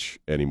won't reach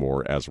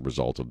anymore as a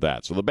result of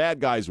that. So the bad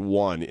guys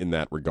won in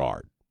that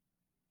regard.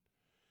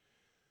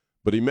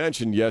 But he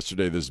mentioned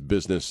yesterday this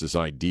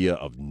idea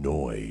of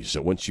noise.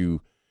 So once you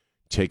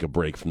take a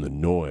break from the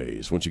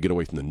noise, once you get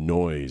away from the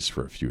noise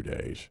for a few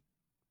days,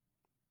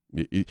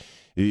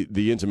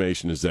 the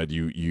intimation is that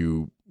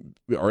you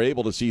are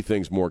able to see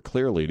things more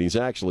clearly. And he's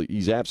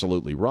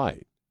absolutely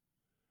right.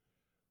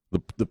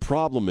 The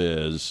problem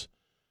is,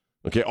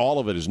 okay, all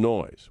of it is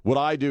noise. What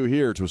I do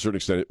here, to a certain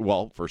extent,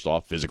 well, first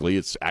off, physically,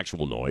 it's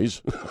actual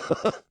noise.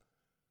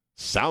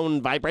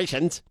 Sound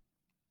vibrations.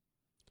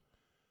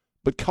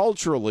 But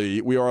culturally,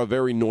 we are a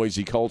very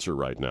noisy culture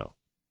right now.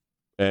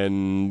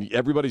 And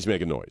everybody's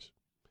making noise.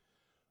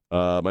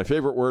 My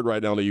favorite word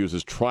right now to use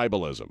is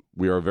tribalism.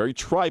 We are very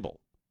tribal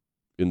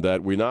in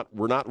that we're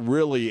not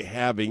really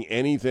having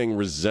anything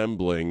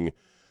resembling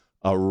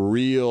a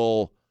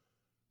real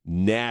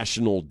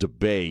national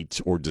debate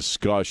or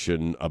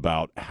discussion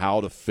about how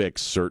to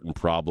fix certain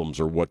problems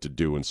or what to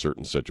do in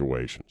certain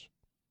situations.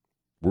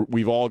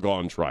 We've all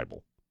gone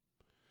tribal,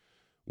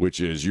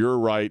 which is you're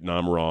right and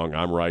I'm wrong,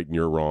 I'm right and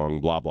you're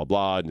wrong, blah, blah,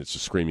 blah, and it's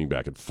just screaming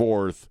back and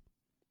forth.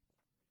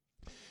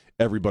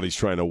 everybody's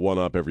trying to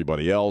one-up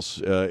everybody else,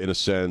 in a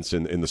sense,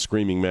 in the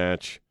screaming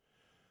match.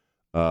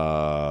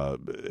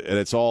 And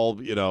it's all,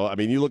 I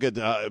mean, you look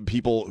at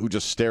people who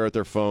just stare at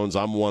their phones.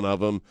 I'm one of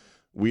them.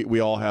 We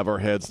all have our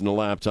heads in the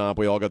laptop.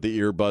 We all got the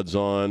earbuds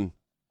on.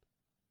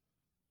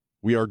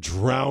 We are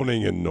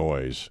drowning in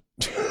noise.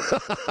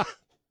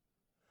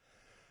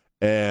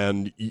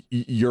 And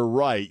you're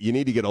right. You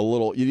need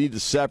to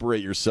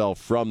separate yourself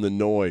from the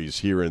noise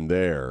here and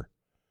there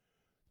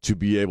to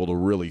be able to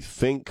really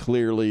think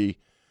clearly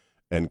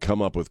and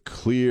come up with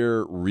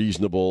clear,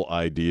 reasonable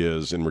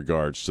ideas in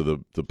regards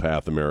to the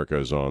path America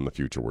is on, the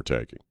future we're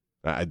taking.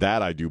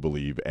 That I do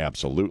believe,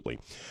 absolutely.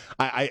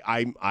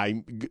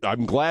 I'm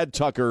glad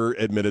Tucker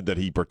admitted that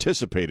he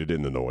participated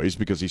in the noise,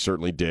 because he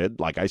certainly did.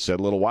 Like I said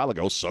a little while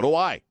ago, so do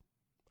I.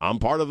 I'm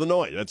part of the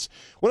noise. That's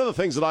one of the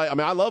things that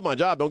I love my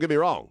job, don't get me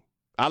wrong.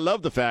 I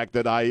love the fact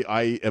that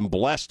I am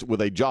blessed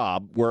with a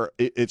job where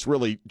it's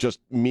really just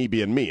me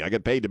being me. I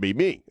get paid to be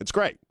me. It's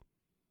great.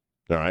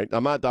 All right?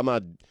 I'm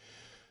not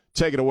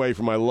taking away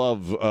from my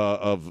love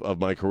of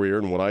my career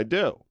and what I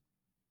do.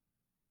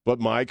 But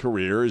my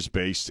career is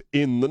based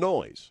in the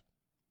noise,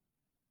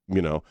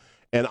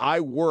 And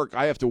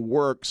I have to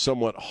work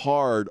somewhat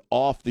hard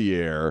off the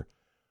air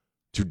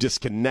to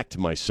disconnect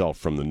myself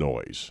from the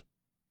noise,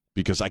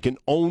 because I can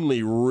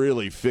only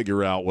really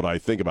figure out what I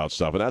think about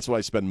stuff. And that's what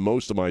I spend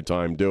most of my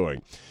time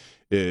doing.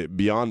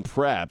 Beyond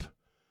prep,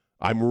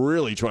 I'm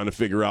really trying to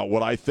figure out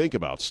what I think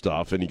about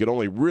stuff, and you can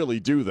only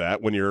really do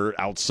that when you're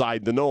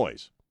outside the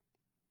noise.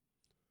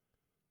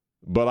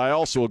 But I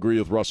also agree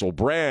with Russell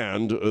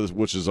Brand,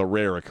 which is a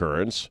rare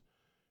occurrence,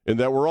 in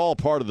that we're all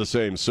part of the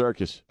same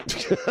circus.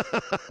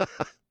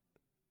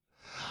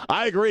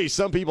 I agree.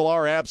 Some people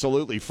are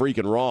absolutely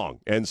freaking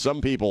wrong, and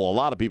a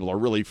lot of people are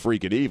really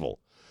freaking evil.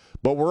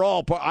 But we're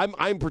all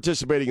I'm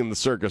participating in the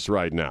circus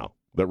right now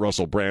that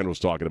Russell Brand was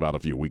talking about a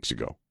few weeks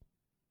ago.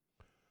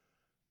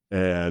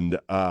 And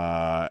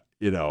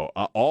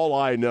all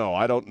I know,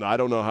 I don't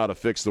know how to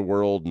fix the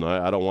world, and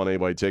I don't want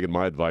anybody taking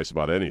my advice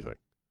about anything.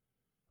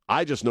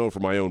 I just know for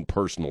my own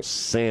personal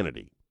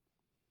sanity,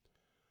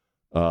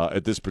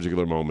 at this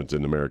particular moment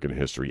in American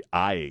history,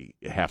 I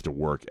have to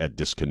work at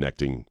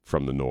disconnecting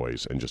from the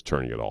noise and just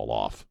turning it all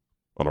off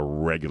on a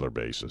regular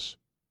basis.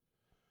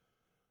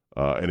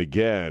 And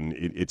again,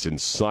 it's in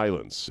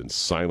silence, in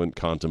silent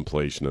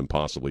contemplation, and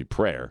possibly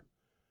prayer,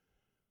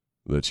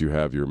 that you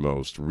have your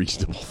most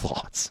reasonable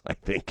thoughts, I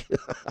think.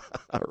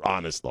 Or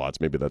honest thoughts.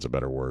 Maybe that's a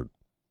better word.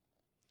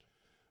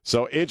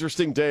 So,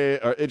 interesting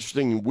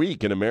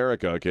week in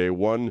America. Okay,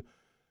 one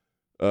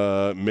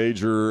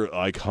major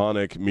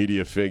iconic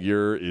media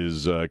figure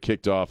is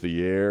kicked off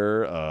the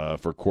air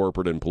for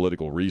corporate and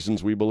political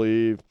reasons, we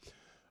believe.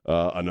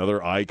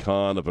 Another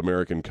icon of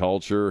American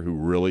culture who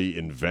really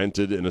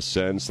invented, in a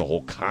sense, the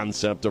whole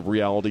concept of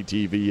reality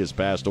TV has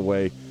passed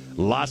away.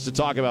 Lots to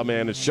talk about,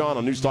 man. It's Sean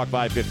on News Talk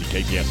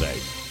 550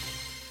 KTSA.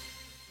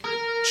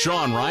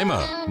 Sean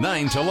Rima,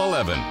 9 till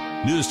 11.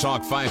 News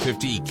Talk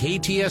 550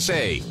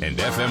 KTSA and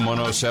FM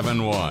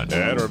 107.1.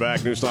 And we're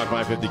back. News Talk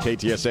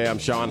 550 KTSA. I'm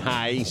Sean.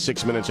 Hi.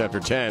 6 minutes after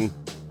 10.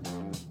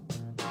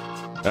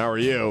 How are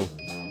you?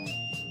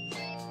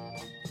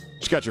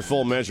 Just got your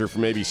full measure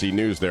from ABC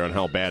News there on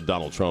how bad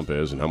Donald Trump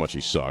is and how much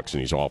he sucks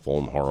and he's awful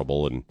and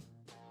horrible. And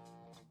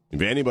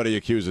if anybody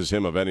accuses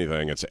him of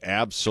anything, it's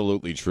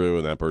absolutely true,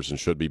 and that person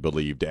should be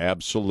believed.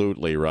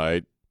 Absolutely,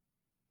 right?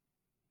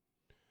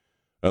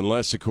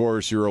 Unless, of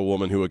course, you're a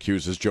woman who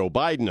accuses Joe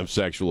Biden of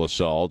sexual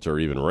assault or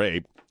even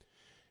rape.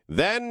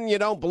 Then you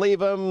don't believe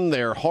them.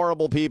 They're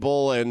horrible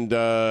people. And,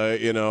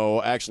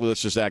 actually,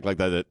 let's just act like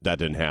that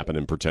didn't happen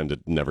and pretend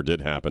it never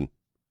did happen.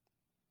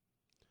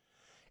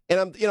 And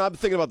I'm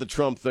thinking about the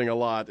Trump thing a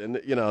lot. And,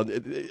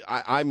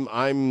 I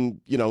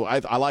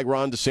like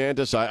Ron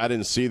DeSantis. I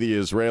didn't see the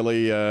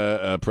Israeli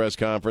press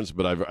conference,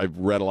 but I've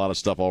read a lot of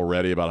stuff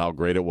already about how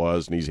great it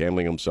was. And he's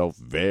handling himself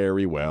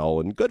very well,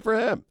 and good for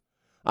him.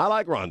 I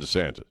like Ron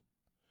DeSantis.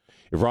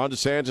 If Ron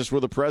DeSantis were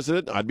the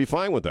president, I'd be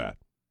fine with that.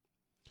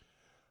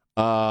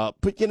 But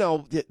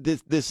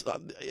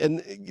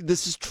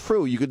this is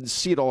true. You can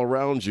see it all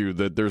around you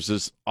that there's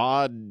this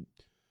odd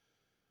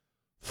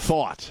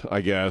thought,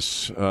 I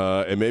guess,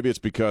 and maybe it's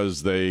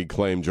because they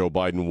claim Joe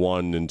Biden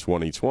won in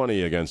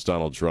 2020 against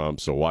Donald Trump,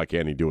 so why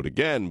can't he do it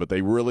again? But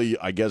they really,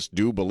 I guess,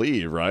 do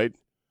believe, right,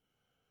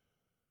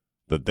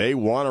 that they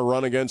want to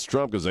run against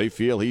Trump because they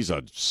feel he's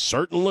a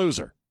certain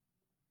loser.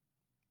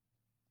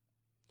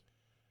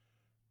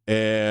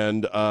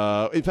 And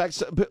in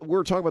fact, we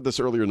were talking about this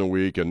earlier in the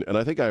week, and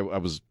I think I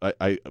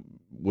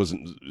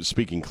wasn't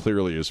speaking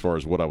clearly as far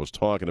as what I was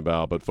talking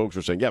about. But folks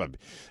are saying, but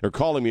they're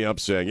calling me up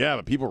saying,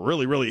 but people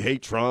really, really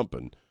hate Trump,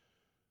 and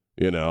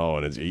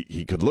and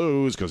he could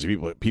lose because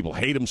people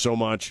hate him so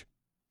much.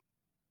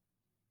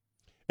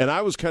 And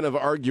I was kind of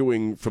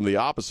arguing from the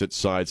opposite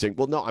side, saying,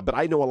 well, no, but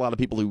I know a lot of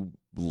people who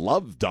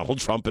love Donald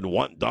Trump and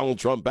want Donald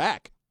Trump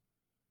back,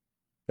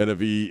 and if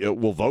he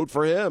will vote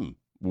for him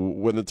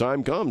when the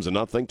time comes and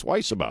not think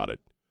twice about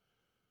it.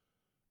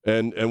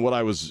 And what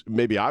I was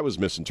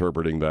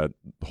misinterpreting that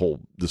whole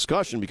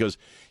discussion because,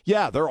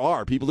 yeah, there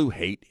are people who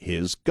hate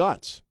his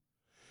guts.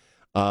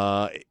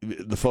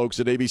 The folks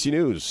at ABC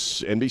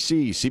News,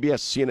 NBC,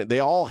 CBS, CNN, they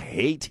all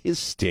hate his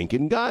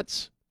stinking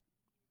guts.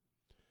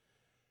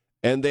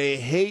 And they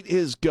hate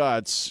his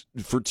guts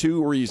for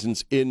two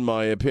reasons, in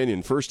my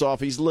opinion. First off,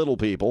 he's little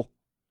people.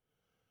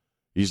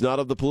 He's not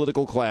of the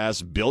political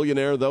class,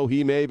 billionaire though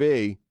he may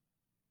be.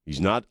 He's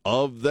not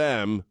of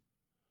them.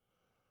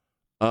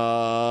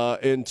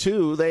 And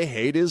two, they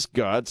hate his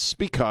guts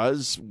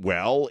because,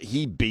 well,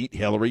 he beat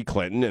Hillary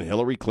Clinton, and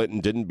Hillary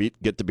Clinton didn't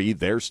get to be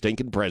their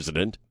stinking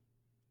president.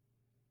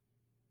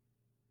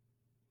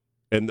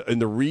 And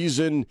the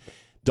reason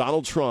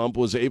Donald Trump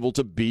was able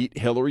to beat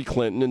Hillary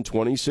Clinton in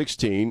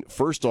 2016,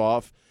 first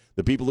off,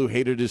 the people who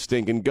hated his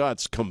stinking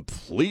guts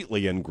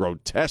completely and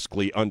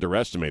grotesquely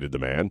underestimated the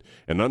man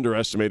and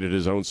underestimated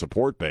his own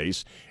support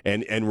base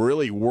and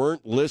really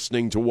weren't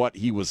listening to what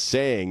he was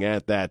saying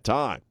at that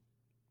time,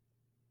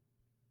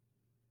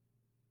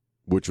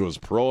 which was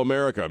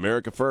pro-America,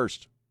 America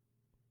first.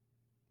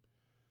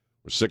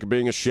 We're sick of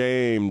being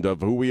ashamed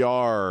of who we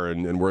are,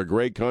 and we're a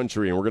great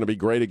country, and we're going to be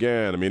great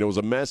again. I mean, it was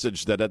a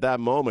message that at that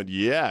moment,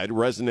 yeah, it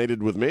resonated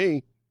with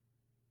me.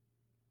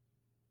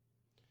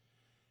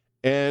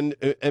 And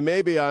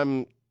maybe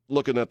I'm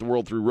looking at the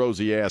world through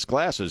rosy-ass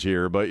glasses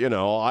here, but, you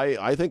know,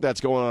 I think that's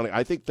going on.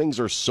 I think things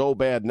are so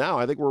bad now.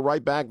 I think we're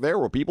right back there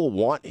where people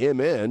want him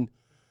in,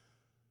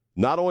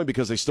 not only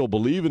because they still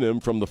believe in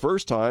him from the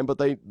first time, but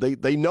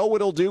they know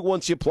what he'll do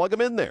once you plug him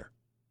in there.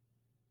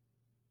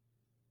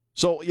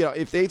 So, you know,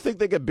 if they think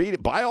they can beat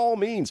it, by all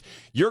means,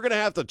 you're going to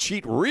have to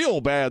cheat real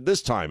bad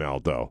this time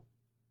out, though.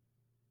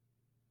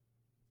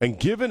 And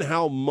given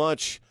how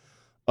much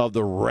of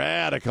the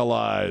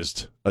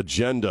radicalized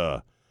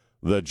agenda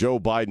that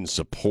Joe Biden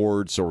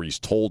supports or he's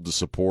told to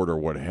support or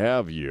what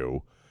have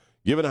you,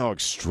 given how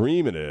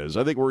extreme it is,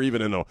 I think we're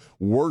even in a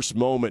worse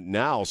moment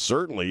now,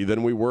 certainly,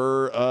 than we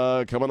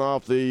were coming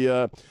off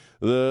the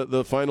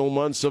final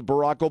months of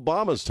Barack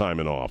Obama's time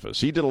in office.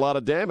 He did a lot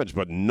of damage,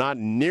 but not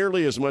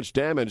nearly as much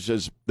damage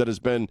as that has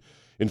been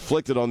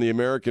inflicted on the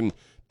American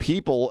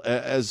people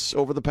as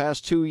over the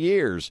past 2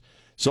 years.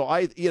 So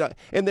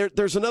and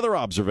there's another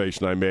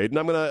observation I made,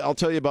 and I'll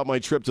tell you about my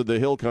trip to the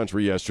Hill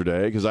Country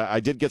yesterday because I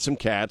did get some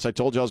cats. I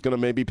told you I was going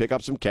to maybe pick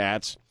up some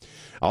cats.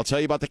 I'll tell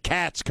you about the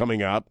cats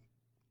coming up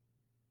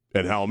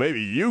and how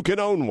maybe you can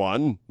own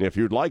one if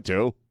you'd like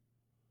to.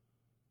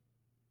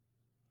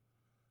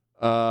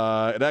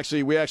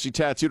 We actually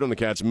tattooed on the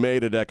cats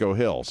made at Echo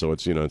Hill, so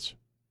it's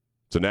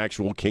an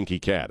actual kinky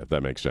cat, if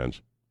that makes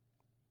sense.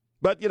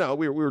 But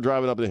we were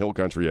driving up the Hill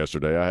Country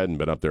yesterday. I hadn't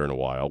been up there in a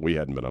while. We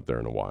hadn't been up there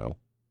in a while.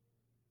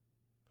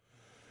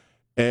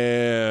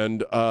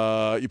 And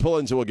you pull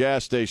into a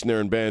gas station there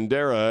in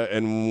Bandera,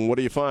 and what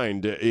do you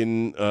find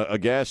in a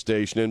gas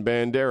station in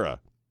Bandera?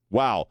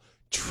 Wow,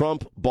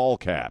 Trump ball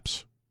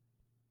caps.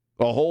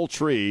 A whole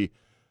tree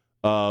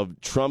of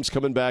Trump's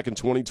coming back in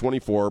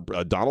 2024.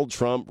 Donald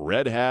Trump,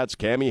 red hats,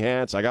 cami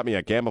hats. I got me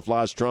a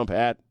camouflage Trump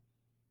hat.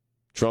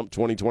 Trump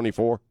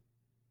 2024.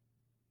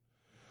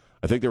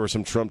 I think there were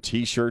some Trump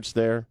T-shirts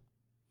there.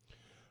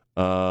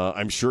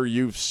 I'm sure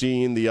you've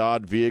seen the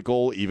odd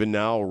vehicle, even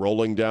now,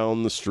 rolling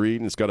down the street,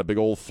 and it's got a big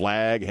old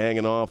flag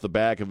hanging off the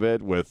back of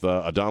it with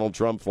a Donald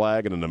Trump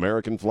flag and an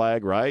American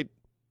flag, right?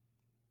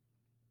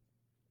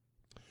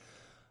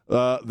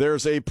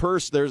 There's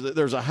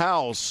a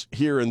house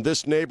here in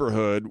this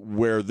neighborhood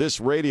where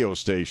this radio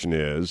station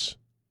is,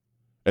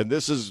 and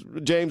this is,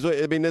 James,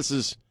 I mean, this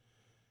is,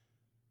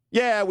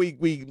 yeah,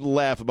 we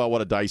laugh about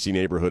what a dicey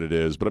neighborhood it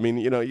is, but I mean,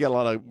 you got a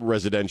lot of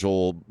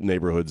residential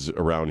neighborhoods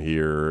around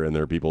here, and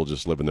there are people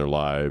just living their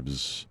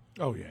lives.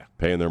 Oh, yeah.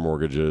 Paying their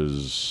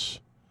mortgages.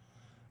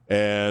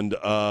 And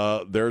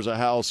there's a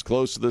house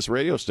close to this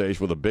radio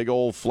station with a big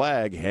old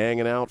flag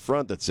hanging out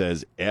front that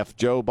says F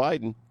Joe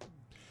Biden.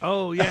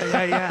 Oh, yeah.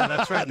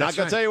 That's right. Not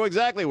going to tell you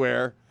exactly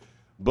where,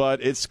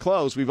 but it's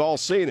close. We've all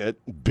seen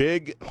it.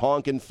 Big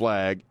honking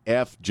flag,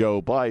 F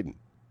Joe Biden.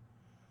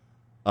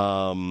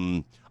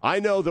 I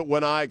know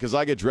that because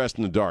I get dressed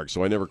in the dark,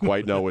 so I never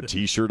quite know what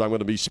T-shirt I'm going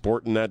to be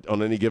sporting that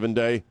on any given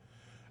day.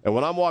 And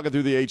when I'm walking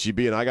through the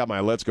H-E-B and I got my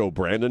Let's Go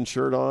Brandon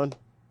shirt on,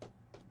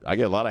 I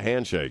get a lot of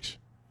handshakes.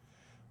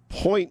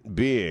 Point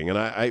being,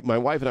 and my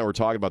wife and I were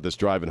talking about this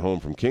driving home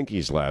from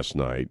Kinky's last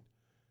night.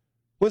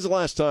 When's the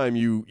last time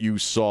you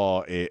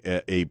saw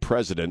a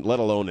president, let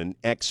alone an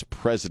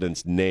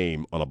ex-president's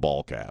name on a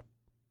ball cap?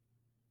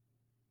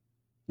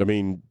 I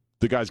mean,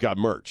 the guy's got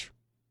merch.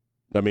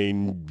 I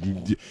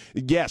mean,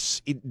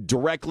 yes,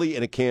 directly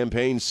in a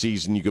campaign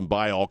season, you can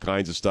buy all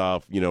kinds of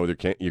stuff,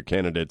 with your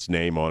candidate's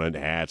name on it,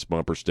 hats,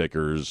 bumper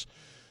stickers,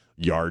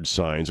 yard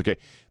signs. Okay,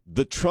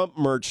 the Trump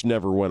merch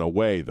never went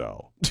away,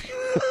 though.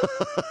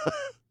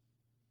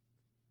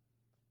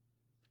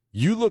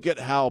 You look at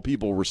how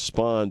people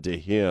respond to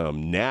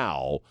him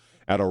now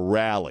at a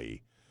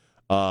rally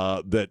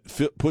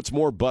that puts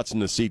more butts in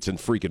the seats than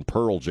freaking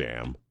Pearl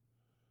Jam.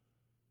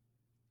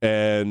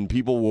 And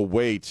people will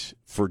wait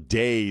for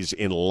days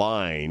in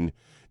line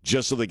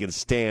just so they can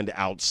stand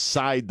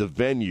outside the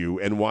venue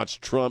and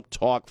watch Trump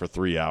talk for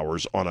 3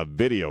 hours on a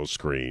video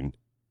screen.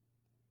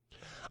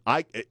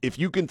 If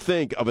you can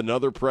think of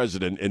another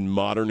president in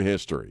modern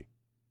history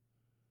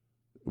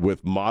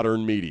with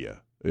modern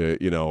media,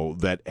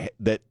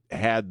 that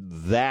had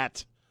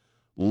that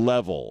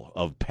level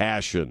of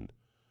passion,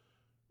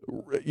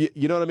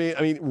 you know what I mean?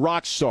 I mean,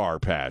 rock star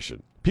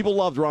passion. People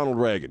loved Ronald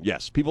Reagan.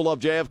 Yes, people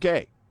loved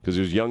JFK because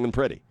he was young and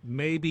pretty.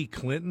 Maybe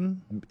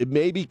Clinton?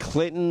 Maybe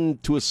Clinton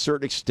to a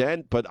certain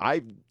extent, but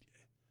I've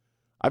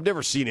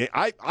never seen it.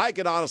 I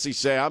can honestly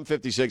say, I'm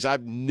 56,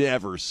 I've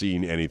never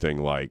seen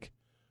anything like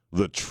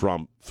the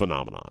Trump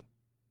phenomenon.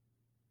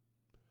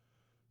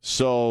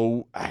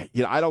 So, I'm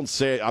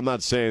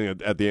not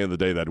saying at the end of the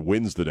day that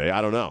wins the day. I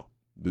don't know.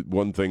 The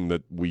one thing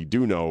that we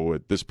do know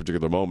at this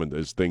particular moment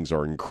is things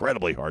are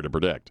incredibly hard to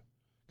predict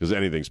because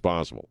anything's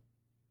possible.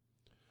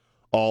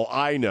 All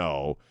I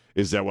know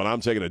is that when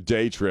I'm taking a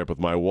day trip with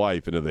my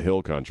wife into the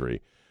hill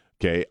country,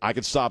 okay, I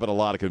could stop at a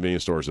lot of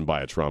convenience stores and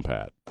buy a Trump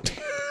hat.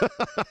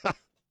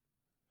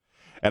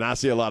 And I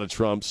see a lot of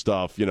Trump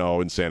stuff,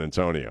 in San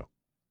Antonio.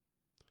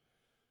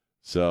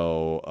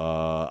 So,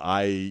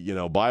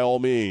 by all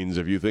means,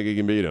 if you think you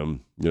can beat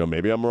him,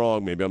 maybe I'm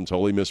wrong. Maybe I'm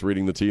totally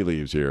misreading the tea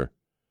leaves here.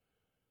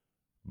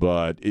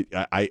 But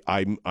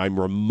I'm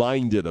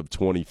reminded of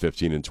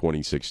 2015 and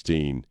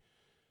 2016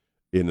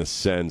 in the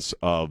sense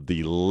of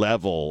the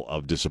level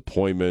of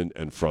disappointment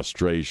and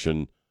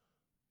frustration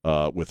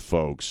with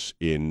folks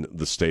in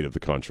the state of the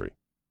country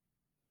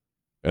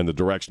and the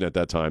direction at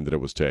that time that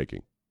it was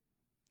taking.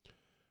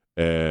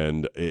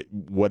 And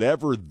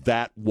whatever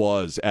that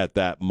was at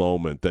that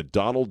moment, that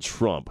Donald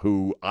Trump,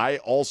 who I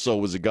also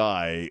was a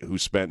guy who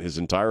spent his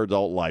entire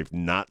adult life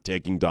not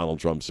taking Donald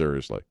Trump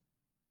seriously.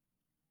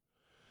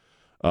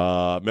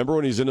 Remember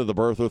when he's into the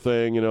birther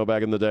thing,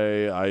 back in the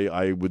day?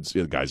 I would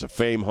say the guy's a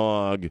fame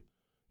hog.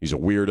 He's a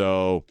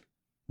weirdo.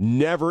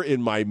 Never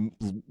in my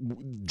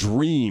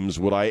dreams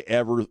would I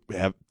ever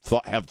have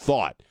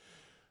thought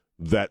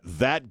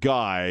that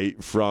guy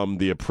from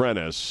The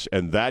Apprentice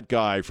and that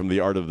guy from The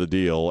Art of the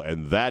Deal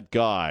and that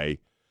guy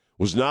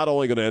was not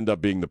only going to end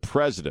up being the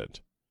president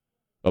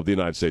of the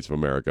United States of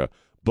America,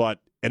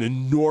 but an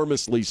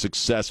enormously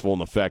successful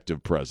and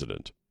effective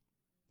president.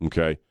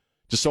 Okay?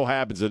 Just so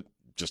happens that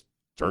just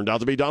turned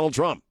out to be Donald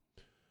Trump.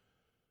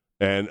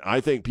 And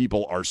I think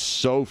people are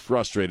so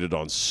frustrated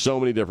on so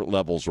many different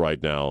levels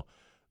right now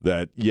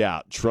that,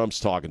 yeah,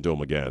 Trump's talking to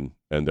them again,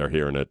 and they're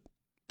hearing it.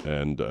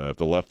 And if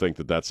the left think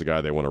that that's the guy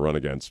they want to run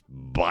against,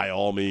 by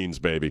all means,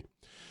 baby.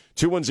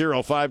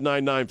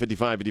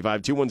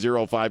 210-599-5555,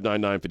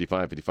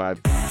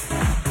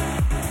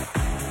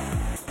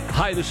 210-599-5555.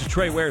 Hi, this is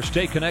Trey Ware.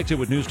 Stay connected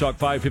with News Talk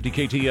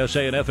 550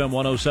 KTSA and FM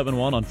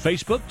 1071 on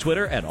Facebook,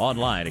 Twitter, and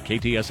online at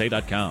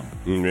KTSA.com.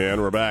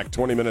 And we're back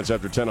 20 minutes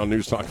after 10 on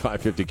News Talk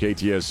 550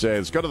 KTSA.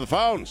 Let's go to the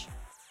phones.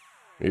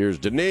 Here's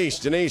Denise.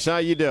 Denise, how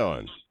you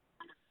doing?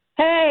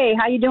 Hey,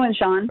 how you doing,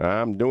 Sean?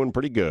 I'm doing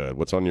pretty good.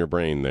 What's on your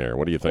brain there?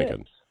 What are you thinking?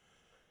 Good.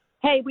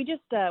 Hey, we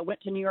just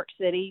went to New York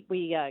City.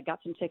 We got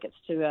some tickets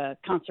to a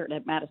concert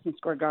at Madison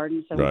Square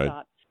Garden, so we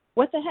thought,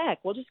 what the heck?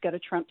 We'll just go to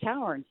Trump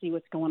Tower and see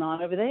what's going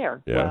on over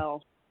there. Yeah.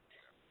 Well,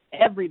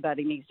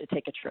 everybody needs to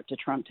take a trip to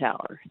Trump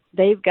Tower.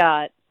 They've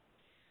got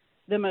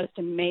the most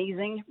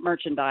amazing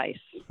merchandise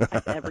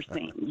I've ever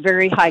seen.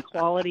 Very high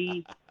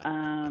quality.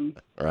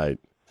 Right.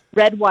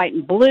 Red, white,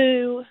 and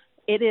blue.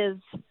 It is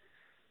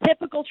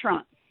typical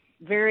Trump.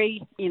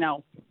 Very,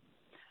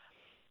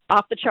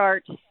 off the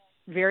chart,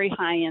 very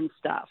high-end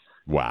stuff.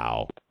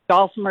 Wow.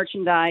 Golf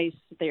merchandise.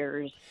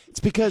 It's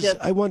because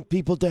I want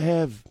people to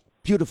have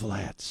beautiful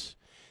hats.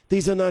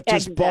 These are not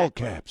just ball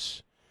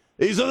caps.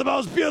 These are the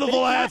most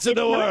beautiful hats in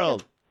the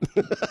world.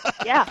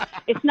 Yeah.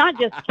 It's not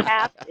just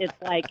caps.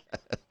 It's like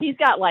he's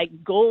got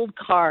gold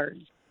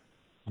cards.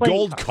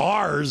 Gold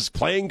cars?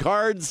 Playing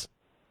cards?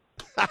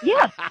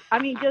 Yes. I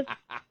mean, just,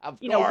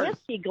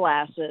 whiskey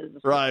glasses.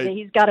 Right.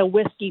 He's got a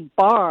whiskey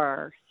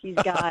bar. He's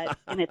got,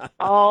 and it's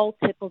all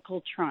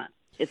typical Trump.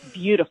 It's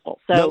beautiful.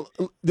 So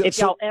if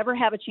y'all ever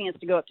have a chance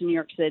to go up to New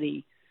York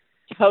City,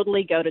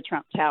 totally go to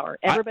Trump Tower.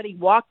 Everybody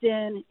walked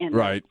in and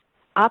was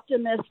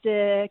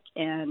optimistic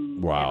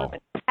and everybody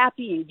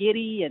happy and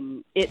giddy,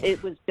 and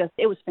it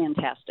was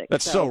fantastic.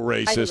 That's so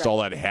racist,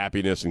 all that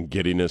happiness and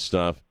giddiness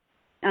stuff.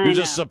 You're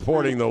just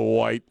supporting the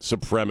white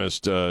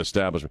supremacist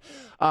establishment.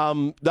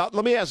 Now,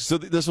 let me ask, so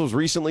this was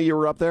recently you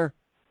were up there?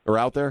 Or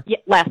out there? Yeah,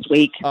 last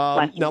week.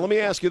 Now, let me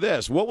ask you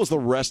this. What was the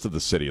rest of the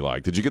city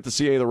like? Did you get to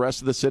see the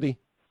rest of the city?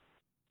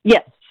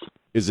 Yes.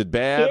 Is it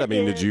bad?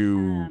 Did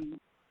you...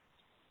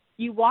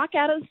 You walk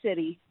out of the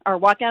city, or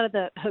walk out of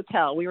the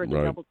hotel. We were in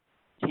the double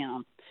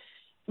town.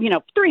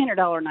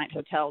 $300 a night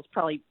hotel is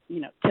probably,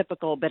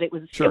 typical, but it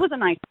was a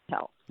nice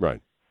hotel.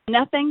 Right.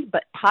 Nothing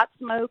but pot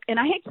smoke. And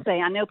I hate to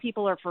say, I know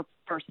people are for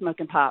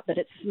smoking pot, but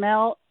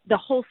the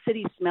whole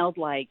city smelled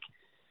like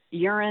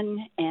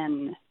urine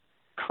and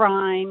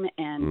crime,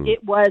 and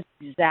it was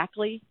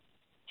exactly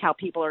how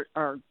people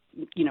are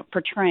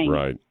portraying.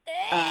 Right.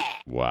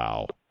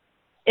 Wow.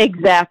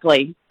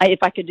 Exactly. If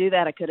I could do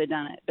that, I could have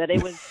done it. But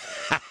it was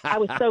I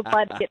was so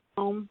glad to get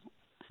home.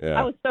 Yeah.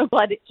 I was so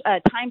glad.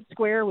 Times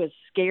Square was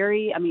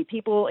scary. I mean,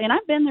 people, and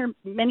I've been there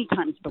many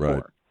times before,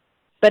 right.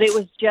 but it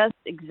was just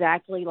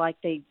exactly like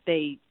they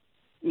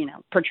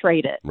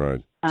portrayed it.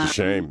 Right. It's a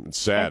shame. It's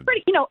sad.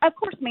 Pretty, of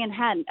course,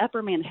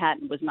 Upper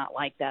Manhattan was not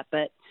like that,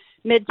 but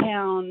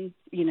Midtown,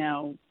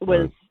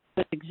 was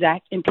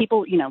exact, and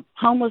people,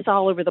 homeless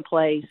all over the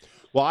place.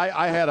 Well,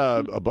 I had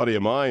a buddy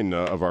of mine,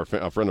 a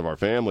friend of our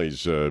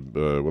family's, one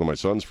of my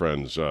son's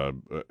friends,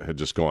 had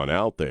just gone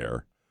out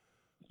there,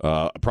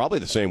 probably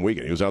the same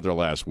weekend. He was out there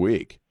last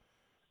week,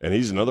 and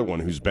he's another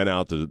one who's been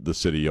out to the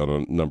city on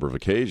a number of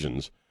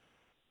occasions,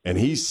 and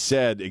he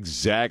said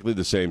exactly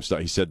the same stuff.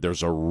 He said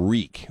there's a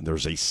reek,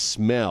 there's a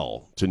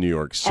smell to New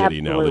York City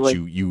Absolutely.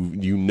 now that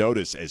you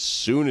notice as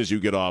soon as you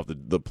get off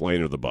the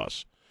plane or the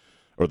bus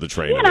or the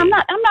train. Yeah, I'm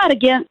not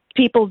against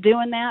people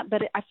doing that,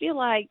 but I feel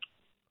like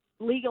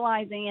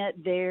legalizing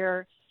it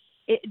there,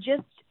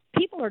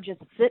 people are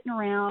just sitting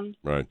around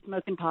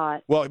smoking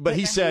pot. Well, but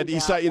he said he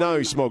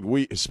smelled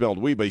weed,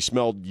 but he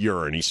smelled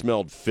urine, he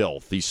smelled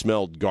filth, he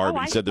smelled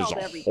garbage. He said there's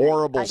a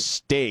horrible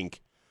stink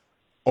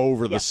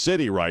over the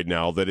city right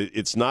now that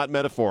it's not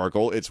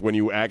metaphorical. It's when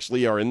you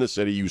actually are in the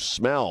city, you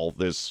smell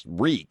this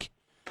reek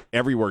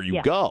everywhere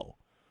you go.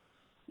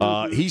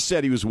 He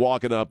said they were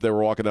walking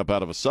up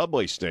out of a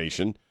subway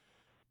station,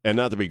 and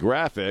not to be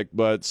graphic,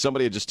 but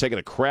somebody had just taken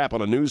a crap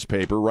on a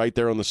newspaper right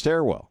there on the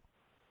stairwell.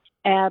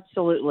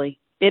 Absolutely.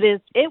 I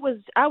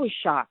was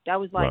shocked. I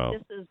was like, wow.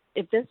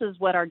 If this is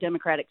what our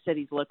democratic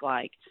cities look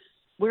like,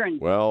 we're in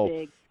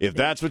big, if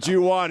that's what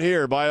you want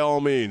here, by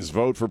all means,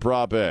 vote for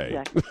Prop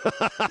A.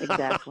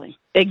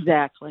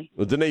 Exactly.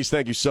 Well, Denise,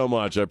 thank you so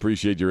much. I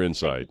appreciate your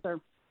insight. Thank you, sir.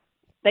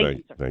 Thank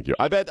you, sir. Thank you.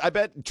 I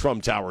bet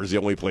Trump Tower is the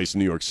only place in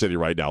New York City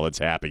right now that's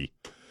happy.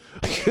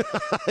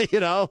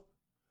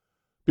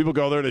 People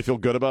go there and they feel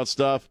good about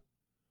stuff.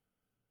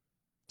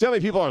 See how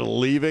many people are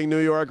leaving New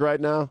York right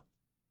now?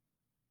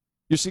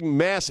 You're seeing a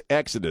mass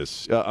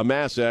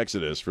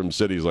exodus from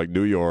cities like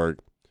New York,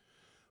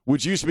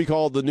 which used to be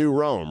called the New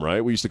Rome,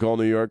 right? We used to call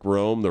New York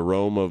Rome, the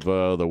Rome of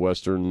the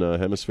Western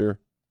Hemisphere,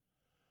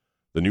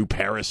 the New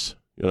Paris,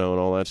 and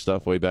all that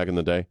stuff way back in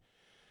the day.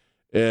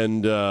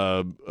 And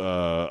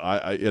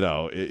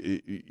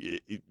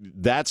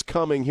that's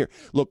coming here.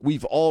 Look,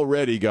 we've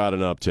already got an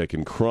uptick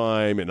in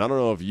crime, and I don't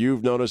know if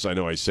you've noticed. I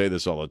know I say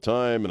this all the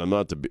time, and I'm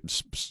not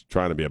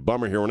trying to be a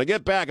bummer here. When I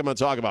get back, I'm going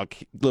to talk about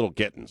little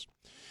kittens.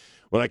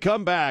 When I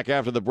come back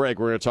after the break,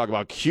 we're going to talk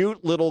about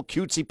cute little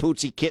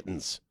cutesy-pootsy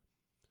kittens.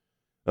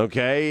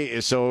 Okay?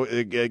 So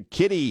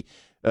kitty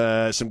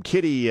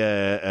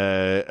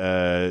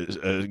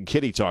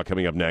talk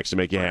coming up next to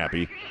make you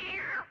happy.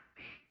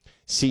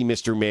 See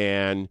Mr.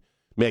 Man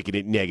making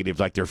it negative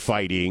like they're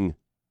fighting.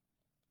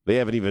 They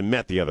haven't even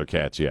met the other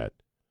cats yet.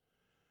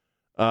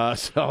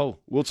 So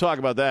we'll talk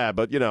about that.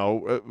 But,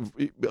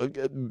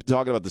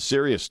 talking about the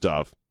serious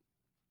stuff,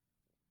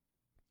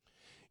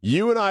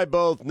 you and I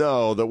both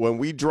know that when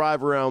we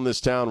drive around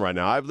this town right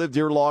now, I've lived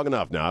here long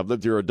enough now. I've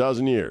lived here a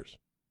dozen years.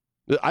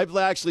 I've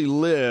actually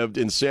lived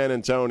in San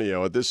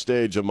Antonio at this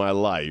stage of my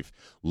life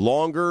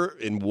longer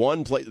in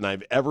one place than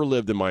I've ever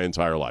lived in my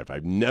entire life.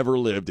 I've never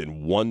lived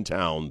in one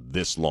town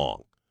this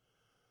long.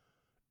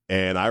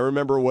 And I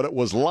remember what it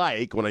was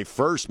like when I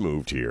first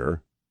moved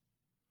here,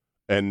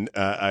 and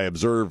I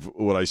observe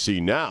what I see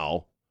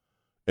now.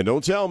 And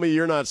don't tell me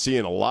you're not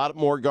seeing a lot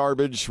more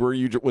garbage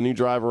when you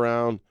drive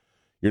around.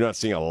 You're not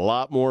seeing a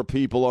lot more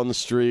people on the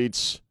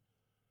streets.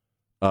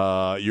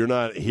 You're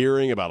not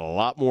hearing about a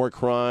lot more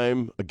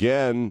crime.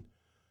 Again,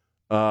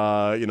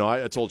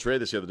 I told Trey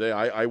this the other day.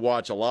 I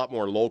watch a lot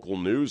more local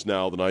news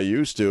now than I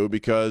used to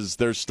because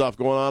there's stuff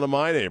going on in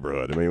my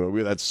neighborhood. I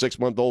mean, that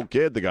 6-month-old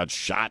kid that got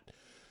shot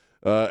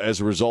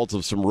as a result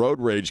of some road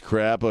rage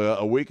crap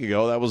a week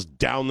ago. That was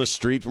down the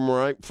street from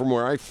where I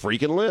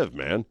freaking live,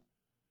 man.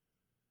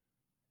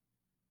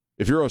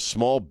 If you're a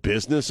small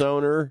business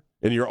owner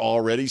and you're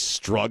already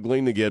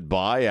struggling to get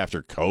by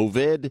after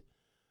COVID.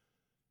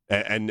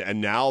 And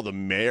now the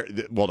mayor,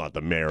 well, not the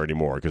mayor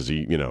anymore because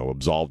he,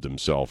 absolved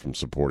himself from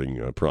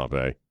supporting Prop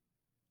A.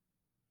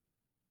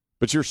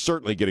 But you're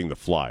certainly getting the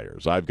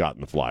flyers. I've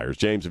gotten the flyers.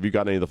 James, have you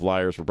got any of the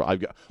flyers?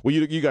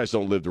 You guys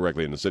don't live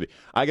directly in the city.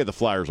 I get the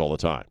flyers all the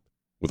time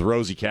with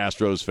Rosie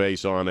Castro's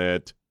face on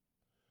it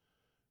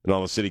and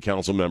all the city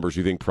council members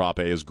who think Prop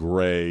A is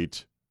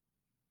great.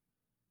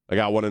 I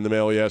got one in the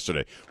mail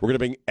yesterday. We're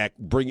going to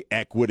bring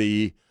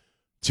equity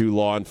to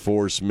law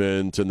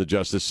enforcement and the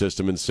justice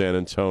system in San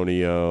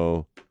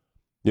Antonio.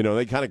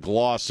 They kind of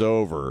gloss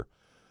over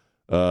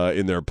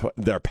in their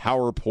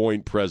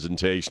PowerPoint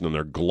presentation and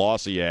their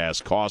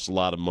glossy-ass, costs a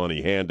lot of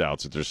money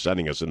handouts that they're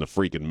sending us in the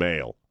freaking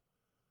mail.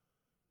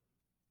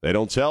 They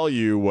don't tell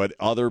you what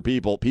other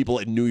people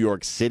in New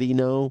York City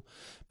know,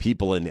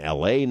 people in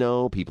L.A.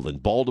 know, people in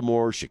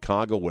Baltimore,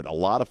 Chicago, what a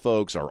lot of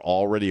folks are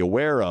already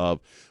aware of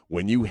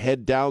when you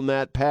head down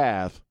that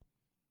path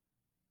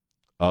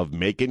of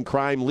making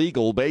crime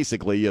legal,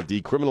 basically, of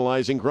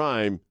decriminalizing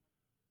crime,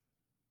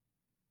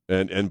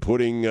 and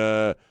putting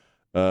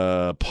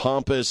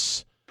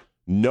pompous,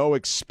 no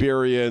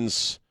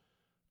experience,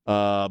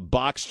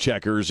 box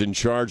checkers in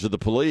charge of the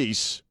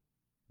police,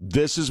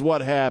 this is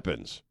what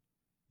happens.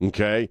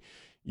 Okay?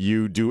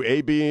 You do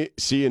A, B,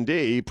 C, and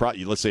D.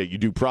 Let's say you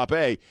do Prop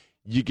A.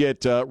 You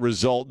get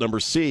result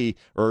number C,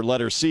 or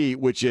letter C,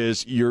 which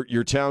is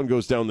your town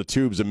goes down the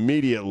tubes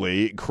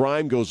immediately.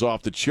 Crime goes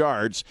off the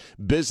charts.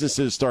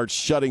 Businesses start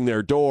shutting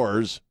their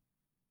doors.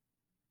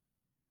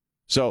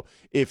 So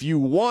if you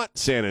want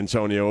San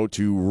Antonio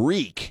to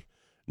reek,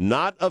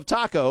 not of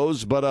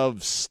tacos, but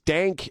of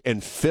stank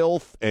and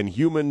filth and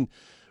human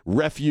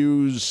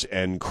refuse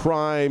and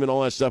crime and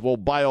all that stuff, well,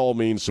 by all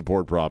means,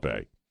 support Prop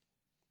A.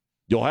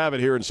 You'll have it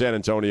here in San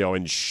Antonio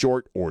in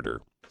short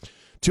order.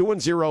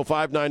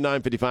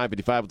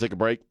 210-599-5555. We'll take a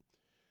break.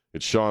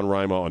 It's Sean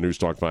Rima on News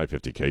Talk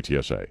 550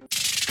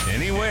 KTSA.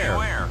 Anywhere,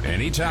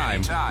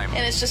 anytime.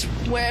 And it's just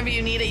wherever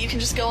you need it, you can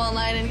just go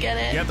online and get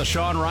it. Get the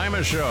Sean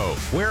Rima Show,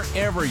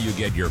 wherever you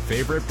get your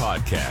favorite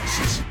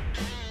podcasts.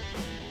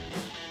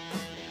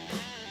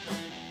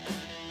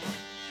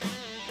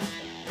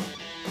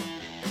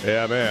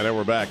 Yeah, man, and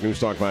we're back. News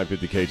Talk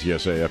 550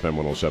 KTSA, FM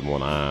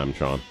 1071. I'm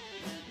Sean.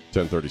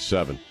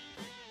 1037.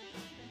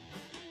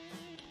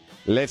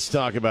 Let's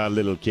talk about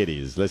little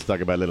kitties. Let's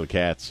talk about little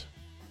cats.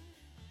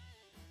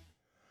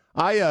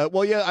 I've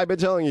been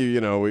telling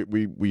you,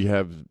 we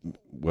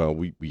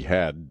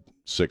had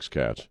 6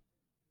 cats.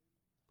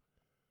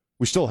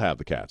 We still have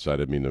the cats. I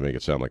didn't mean to make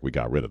it sound like we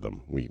got rid of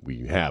them.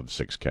 We have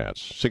 6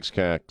 cats. 6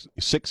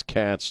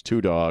 cats,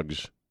 2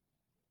 dogs.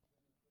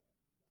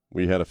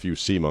 We had a few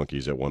sea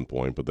monkeys at one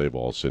point, but they've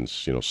all since,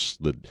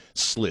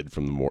 slid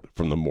from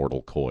the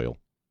mortal coil.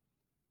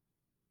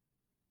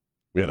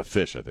 We had a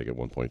fish, I think, at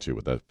one point, too,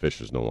 but that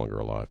fish is no longer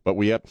alive. But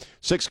we have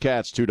 6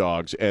 cats, 2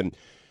 dogs, and,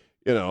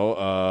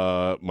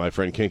 my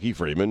friend Kinky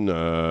Freeman,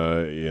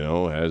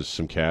 has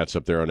some cats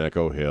up there on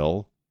Echo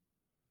Hill.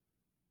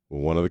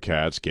 One of the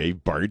cats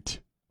gave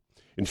birth.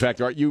 In fact,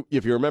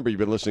 if you remember, you've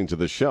been listening to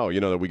the show, you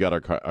know that we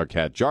got our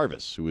cat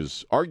Jarvis, who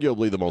is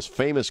arguably the most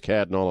famous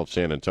cat in all of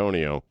San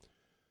Antonio.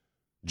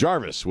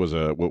 Jarvis was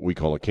what we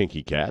call a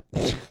kinky cat.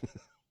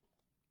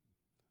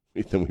 Then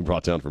we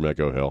brought down from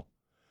Echo Hill.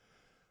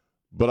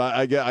 But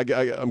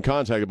I'm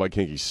contacted by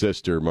Kinky's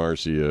sister,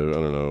 Marcy,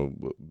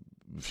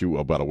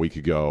 about a week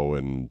ago,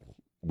 and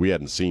we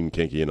hadn't seen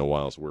Kinky in a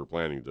while, so we were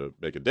planning to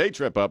make a day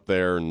trip up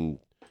there and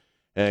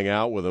hang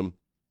out with him.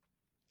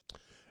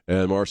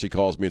 And Marcy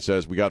calls me and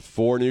says, we got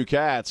 4 new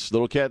cats,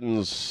 little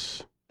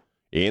kittens,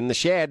 in the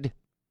shed.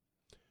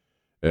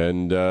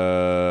 And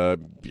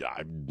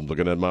I'm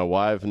looking at my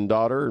wife and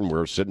daughter, and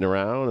we're sitting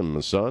around, and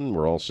my son,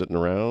 we're all sitting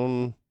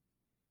around.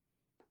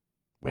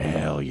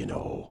 Well,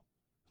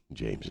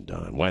 James and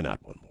Don, why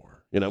not one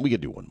more? We could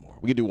do one more.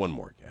 We could do one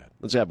more cat.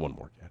 Let's have one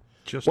more cat.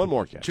 Just one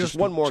more cat. Just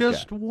one more cat.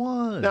 Just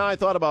one. Now, I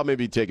thought about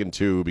maybe taking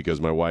 2 because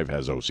my wife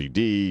has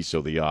OCD,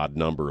 so the odd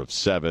number of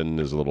 7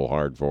 is a little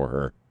hard for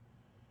her.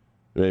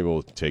 Maybe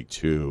we'll take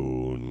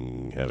 2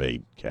 and have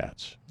 8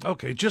 cats.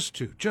 Okay, just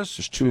 2.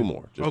 Just 2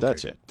 more. Okay,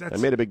 that's it. I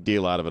made a big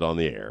deal out of it on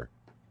the air.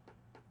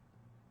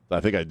 I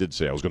think I did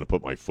say I was going to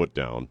put my foot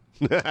down.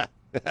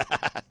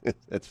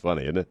 That's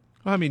funny, isn't it?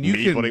 I mean,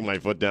 putting my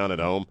foot down at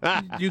home.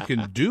 You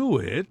can do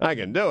it. I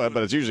can do it,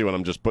 but it's usually when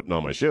I'm just putting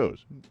on my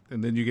shoes.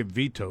 And then you get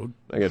vetoed.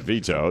 I get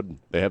vetoed.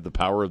 They have the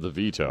power of the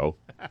veto.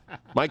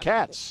 My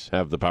cats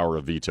have the power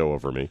of veto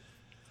over me.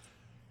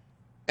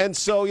 And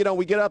so,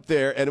 we get up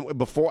there, and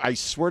I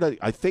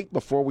think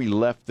before we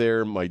left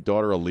there, my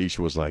daughter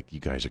Alicia was like,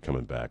 you guys are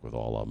coming back with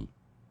all of them.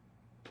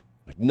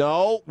 Like,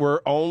 no,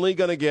 we're only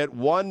going to get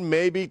 1,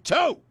 maybe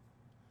 2.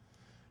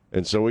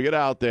 And so we get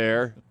out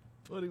there.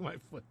 Putting my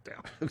foot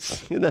down.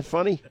 Isn't that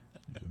funny?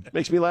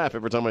 Makes me laugh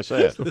every time I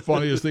say it. It's the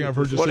funniest thing I've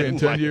heard you say in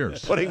 10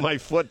 years. Putting my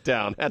foot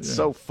down. That's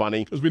so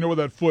funny. Because we know where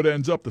that foot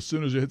ends up as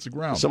soon as it hits the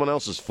ground. Someone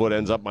else's foot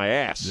ends up my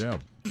ass. Yeah.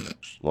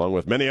 Along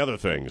with many other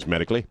things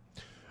medically.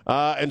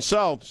 And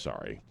so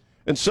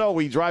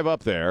we drive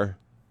up there,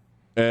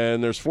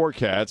 and there's 4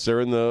 cats.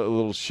 They're in the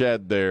little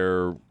shed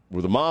there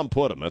where the mom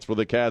put them. That's where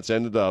the cats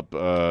ended up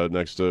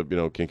next to,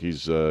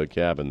 Kinky's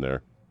cabin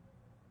there.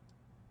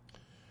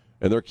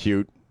 And they're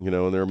cute.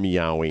 And they're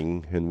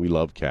meowing, and we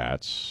love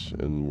cats,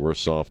 and we're a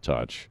soft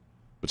touch.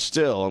 But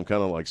still, I'm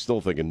kind of still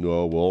thinking,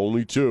 no, well,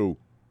 only 2.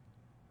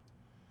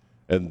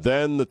 And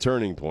then the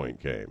turning point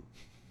came.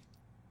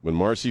 When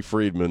Marcy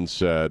Friedman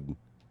said,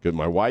 because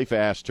my wife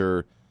asked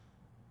her,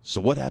 so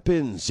what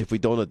happens if we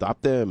don't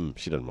adopt them?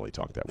 She doesn't really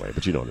talk that way,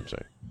 but you know what I'm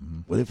saying. Mm-hmm.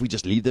 What if we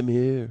just leave them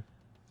here?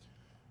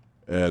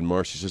 And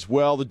Marcy says,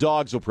 well, the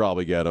dogs will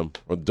probably get them,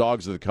 or the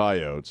dogs are the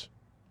coyotes.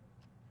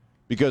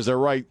 Because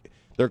they're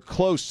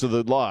close to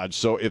the lodge,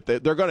 so if they're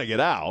going to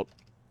get out,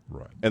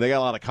 right? And they got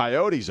a lot of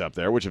coyotes up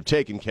there, which have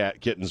taken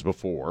kittens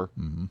before.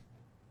 Mm-hmm.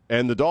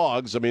 And the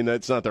dogs, I mean,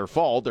 it's not their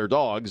fault. They're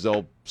dogs.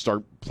 They'll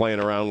start playing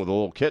around with a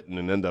little kitten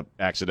and end up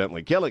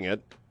accidentally killing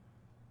it.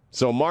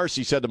 So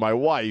Marcy said to my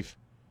wife,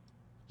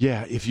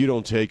 yeah, if you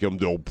don't take them,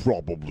 they'll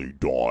probably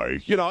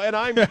die. And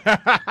I'm...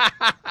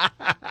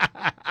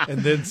 And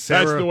then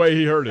Sarah... That's the way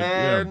he heard it.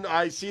 And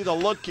I see the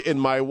look in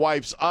my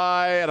wife's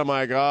eye, and I'm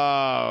like,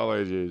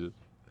 oh, Jesus.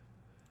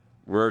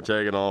 We're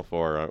taking all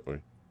 4, aren't we?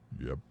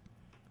 Yep.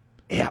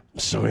 Yep.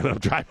 So I'm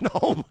driving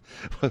home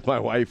with my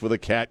wife with a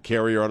cat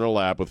carrier on her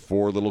lap with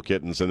 4 little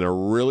kittens, and they're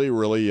really,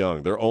 really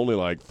young. They're only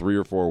like 3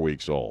 or 4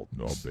 weeks old.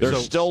 They're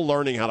still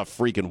learning how to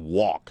freaking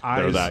walk.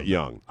 They're that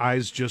young.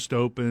 Eyes just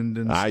opened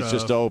and Eyes stuff.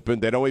 just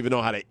opened. They don't even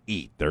know how to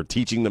eat. They're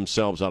teaching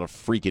themselves how to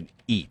freaking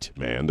eat,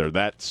 man. They're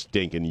that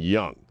stinking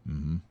young.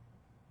 Mm-hmm.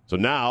 So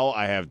now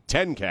I have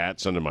 10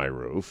 cats under my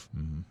roof.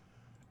 Mm-hmm.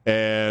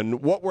 And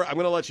I'm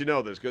going to let you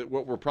know this. 'Cause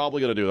what we're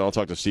probably going to do, and I'll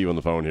talk to Steve on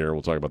the phone here.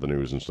 We'll talk about the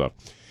news and stuff.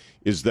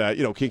 Is that,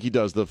 Kinky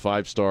does the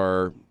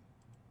 5-star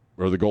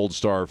or the Gold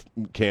Star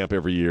camp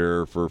every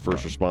year for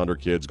first responder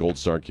kids, Gold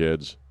Star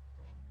kids.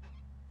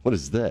 What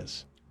is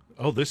this?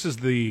 Oh, this is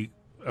the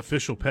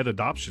official pet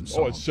adoption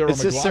song. Oh, it's Sarah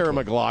McLachlan. This Sarah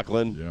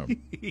McLachlan.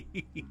 Yeah.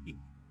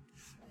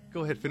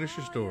 Go ahead, finish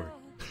your story.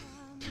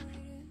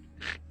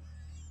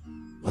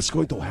 What's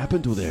going to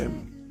happen to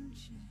them?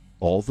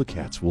 All the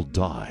cats will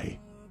die.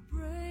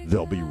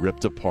 They'll be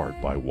ripped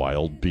apart by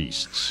wild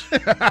beasts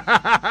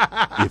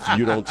if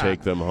you don't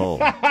take them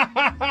home.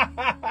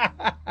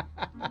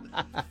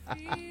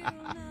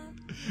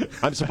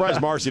 I'm surprised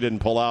Marcy didn't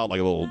pull out like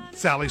a little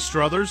Sally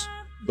Struthers,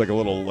 like a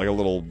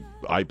little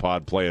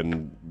iPod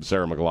playing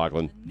Sarah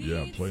McLachlan.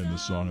 Yeah, playing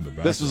this song in the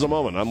background. This is a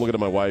moment. I'm looking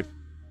at my wife.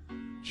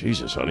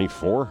 Jesus, honey,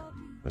 4?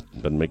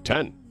 That doesn't make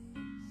 10.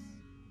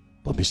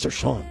 But Mr.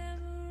 Sean,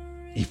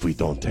 if we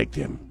don't take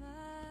them,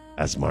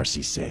 as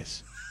Marcy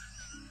says,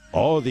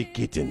 all the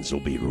kittens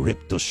will be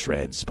ripped to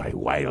shreds by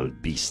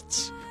wild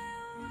beasts.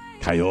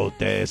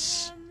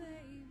 Coyotes,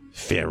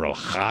 feral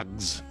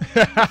hogs.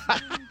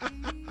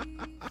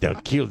 They'll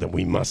kill them.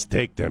 We must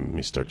take them,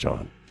 Mr.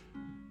 John.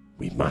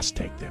 We must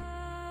take them.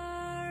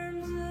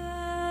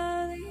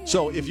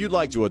 So if you'd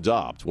like to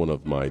adopt one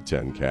of my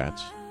 10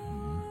 cats,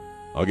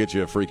 I'll get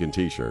you a freaking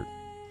T-shirt.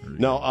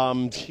 No,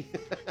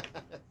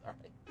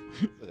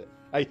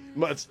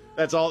 That's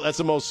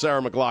the most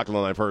Sarah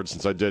McLachlan I've heard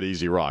since I did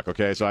Easy Rock.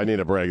 Okay, so I need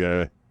a break.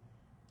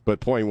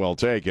 But point well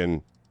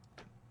taken.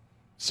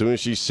 As soon as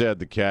she said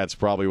the cats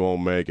probably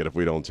won't make it if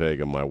we don't take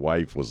them, my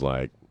wife was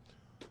like,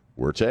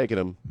 "We're taking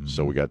them." Mm-hmm.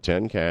 So we got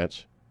 10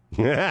 cats.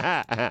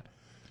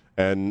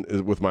 And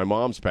with my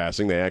mom's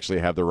passing, they actually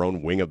have their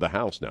own wing of the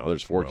house now.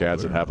 There's 4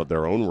 cats that have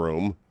their own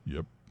room.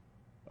 Yep.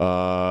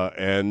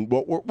 And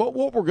what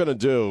we're going to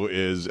do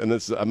is, and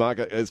this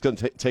it's going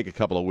to take a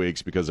couple of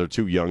weeks because they're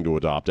too young to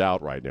adopt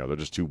out right now. They're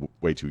just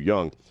way too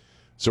young.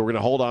 So we're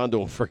going to hold on to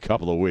them for a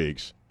couple of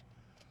weeks.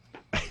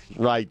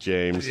 Right,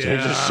 James? Yeah.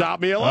 James just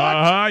shot me a look.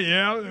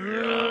 Yeah.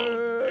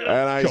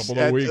 And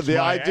the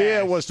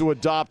idea was to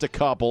adopt a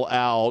couple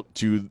out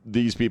to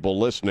these people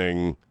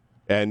listening.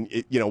 And,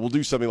 we'll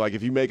do something like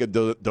if you make a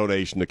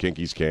donation to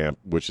Kinky's Camp,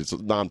 which is a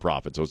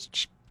nonprofit, so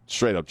it's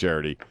straight up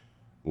charity,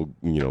 we'll,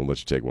 let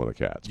you take one of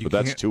the cats. But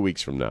that's 2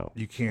 weeks from now.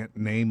 You can't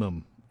name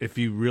them. If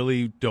you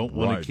really don't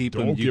want to keep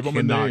them, you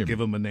cannot give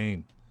them a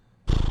name.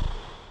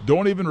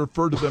 Don't even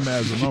refer to them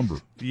as a number.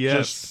 Yes.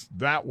 Just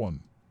that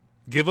one.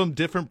 Give them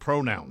different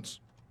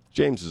pronouns.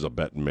 James is a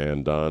betting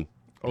man, Don.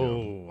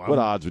 Oh. What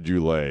odds would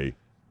you lay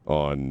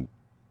on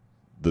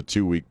the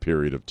 2-week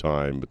period of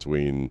time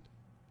between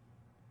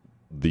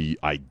the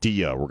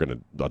idea we're going to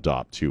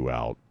adopt 2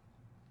 out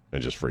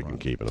and just freaking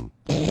keeping them?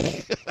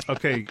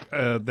 Okay,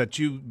 that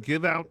you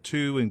give out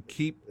 2 and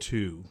keep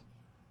 2.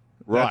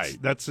 Right.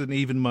 That's an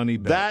even money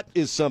bet. That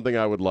is something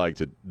I would like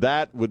to.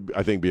 That would,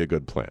 I think, be a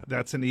good plan.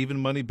 That's an even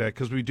money bet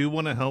because we do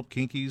want to help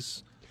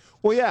Kinky's.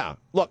 Well, yeah.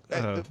 Look,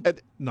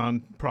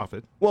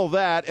 non-profit. Well,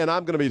 that, and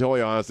I'm going to be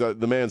totally honest.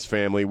 The man's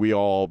family, we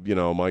all,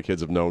 my kids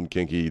have known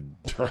Kinky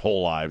their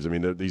whole lives. I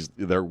mean,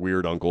 their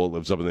weird uncle that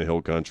lives up in the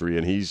hill country,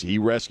 and he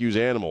rescues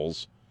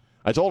animals.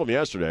 I told him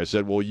yesterday. I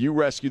said, "Well, you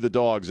rescue the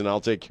dogs, and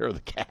I'll take care of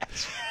the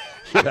cats."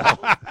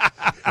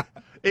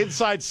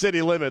 Inside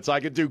city limits, I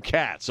could do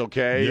cats,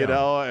 okay?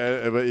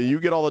 Yeah. But you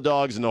get all the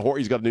dogs and the horse.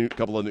 He's got a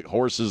couple of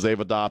horses they've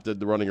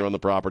adopted running around the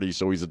property,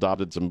 so he's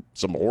adopted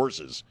some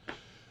horses.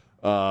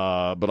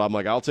 But I'm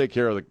like, I'll take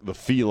care of the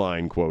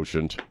feline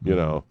quotient,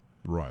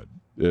 Right.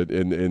 With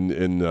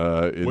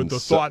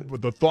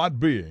the thought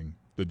being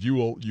that you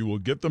will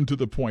get them to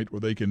the point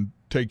where they can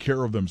take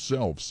care of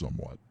themselves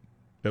somewhat,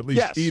 at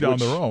least eat on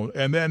their own,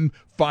 and then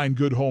find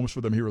good homes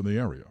for them here in the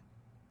area.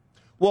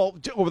 Well,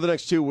 over the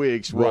next 2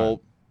 weeks,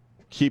 we'll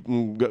keep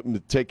them,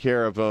 take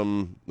care of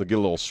them, they'll get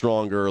a little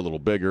stronger, a little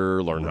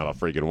bigger, learn how to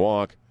freaking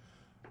walk.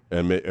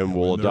 And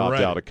we'll adopt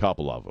out a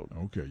couple of them.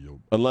 Okay.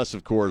 Unless,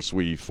 of course,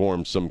 we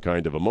form some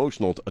kind of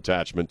emotional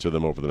attachment to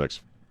them over the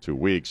next 2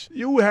 weeks.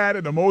 You had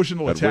an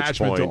emotional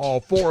attachment to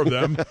all 4 of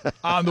them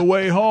on the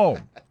way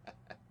home.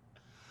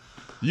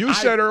 You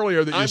said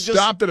earlier that you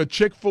stopped at a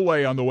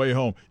Chick-fil-A on the way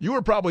home. You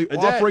were probably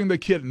offering the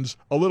kittens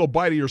a little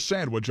bite of your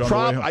sandwich on the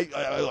way home.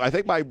 I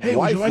think my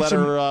wife let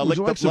her let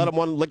him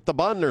lick the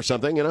bun or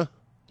something,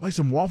 Like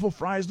some waffle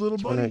fries, little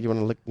buddy? You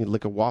want to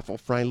lick a waffle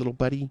fry, little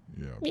buddy?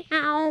 Yeah.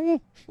 Meow.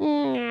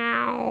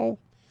 Meow.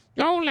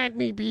 Don't let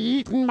me be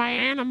eaten by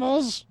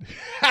animals.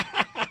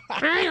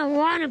 I don't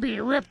want to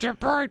be ripped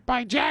apart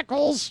by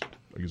jackals.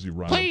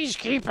 Please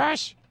keep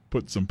us.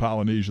 Put some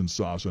Polynesian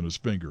sauce on his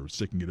finger,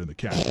 sticking it in the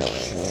cat.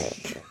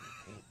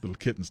 little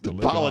kittens to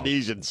live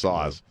Polynesian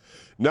sauce.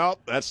 No,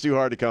 that's too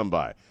hard to come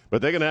by.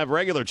 But they can have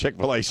regular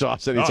Chick-fil-A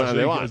sauce anytime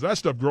they want. That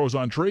stuff grows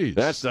on trees.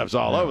 That stuff's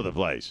all over the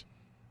place.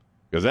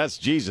 Because that's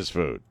Jesus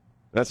food.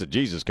 That's a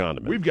Jesus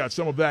condiment. We've got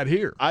some of that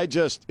here.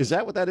 Is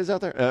that what that is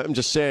out there? I'm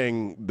just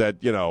saying that,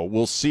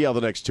 we'll see how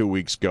the next 2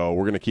 weeks go.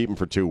 We're going to keep them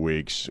for 2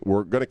 weeks.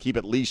 We're going to keep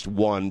at least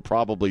one,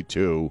 probably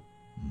two.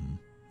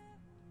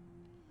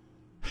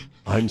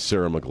 I'm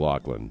Sarah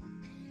McLachlan.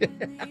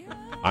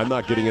 I'm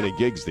not getting any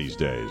gigs these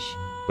days.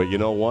 But you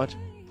know what?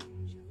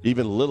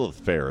 Even Lilith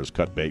Fair has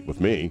cut bait with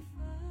me.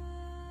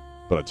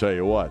 But I tell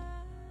you what,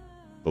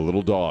 the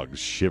little dogs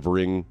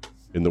shivering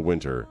in the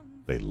winter,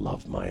 they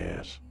love my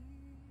ass.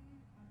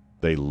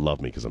 They love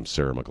me because I'm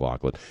Sarah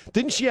McLachlan.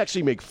 Didn't she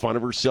actually make fun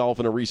of herself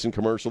in a recent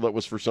commercial that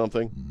was for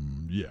something?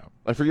 Yeah.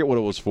 I forget what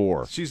it was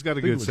for. She's got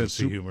a good sense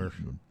of humor.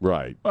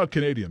 Right. Well,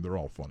 Canadian, they're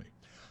all funny.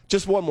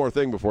 Just one more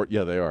thing before.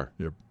 Yeah, they are.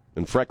 Yep.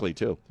 And freckly,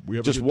 too. We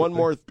have just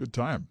good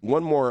time.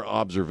 One more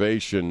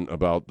observation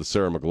about the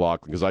Sarah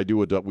McLachlan, because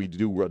we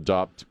do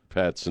adopt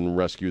pets and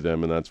rescue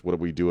them, and that's what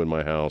we do in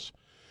my house.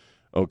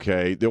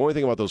 Okay. The only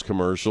thing about those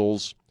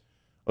commercials,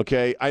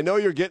 okay, I know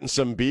you're getting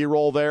some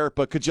B-roll there,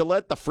 but could you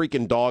let the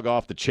freaking dog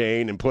off the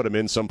chain and put him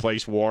in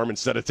someplace warm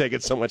instead of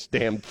taking so much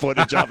damn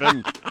footage of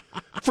him?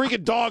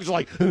 Freaking dogs are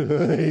like,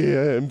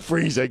 yeah, I'm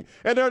freezing.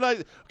 And they're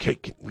like, okay,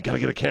 we got to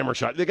get a camera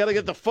shot. They got to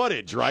get the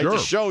footage, right, to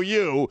show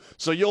you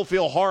so you'll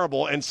feel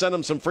horrible and send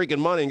them some freaking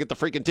money and get the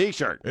freaking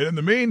T-shirt. And in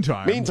the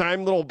meantime,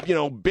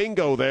 little,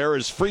 Bingo there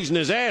is freezing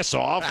his ass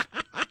off.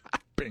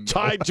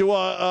 Tied to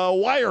a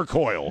wire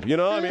coil,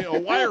 a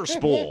wire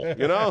spool,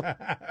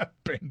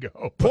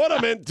 Bingo.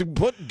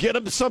 Get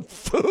him some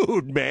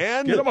food,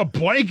 man. Get him a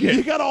blanket.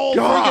 You got a whole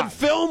freaking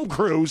film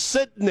crew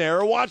sitting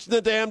there watching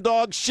the damn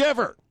dog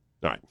shiver.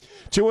 All right.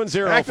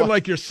 210. Acting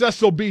like you're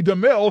Cecil B.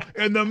 DeMille.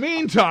 In the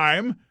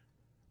meantime,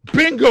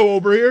 Bingo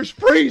over here is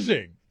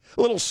freezing.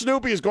 Little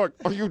Snoopy is going,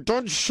 are you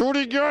done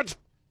shooting yet?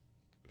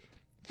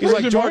 He's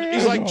like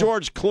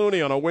George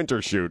Clooney on a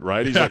winter shoot,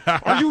 right? He's like,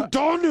 are you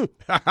done?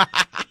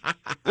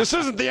 This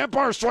isn't the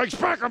Empire Strikes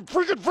Back. I'm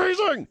freaking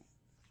freezing.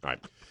 All right.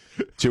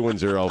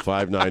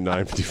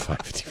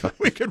 210-599-5555.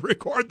 We can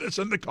record this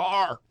in the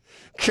car.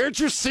 Can't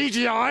you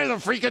CGI the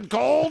freaking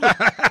cold?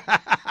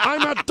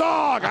 I'm a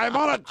dog. I'm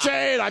on a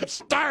chain. I'm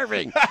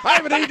starving. I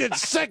haven't eaten in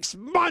 6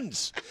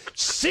 months.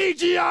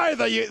 CGI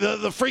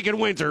the freaking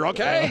winter,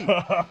 okay?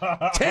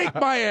 Take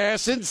my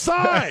ass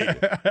inside.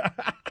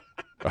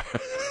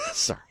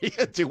 Sorry,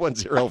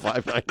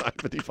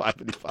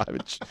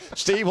 210-599-5555.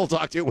 Steve will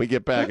talk to you when we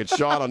get back. It's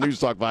Sean on News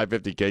Talk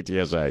 550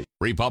 KTSA.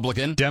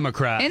 Republican,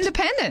 Democrat,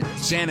 Independent,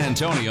 San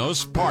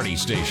Antonio's party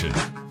station.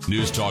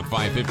 News Talk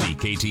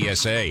 550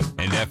 KTSA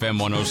and FM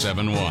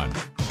 1071.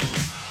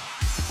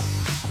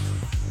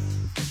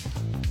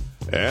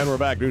 And we're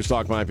back. News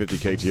Talk 550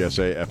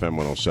 KTSA, FM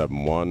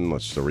 1071.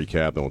 Let's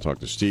recap, then we'll talk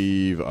to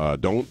Steve.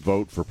 Don't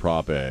vote for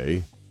Prop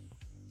A.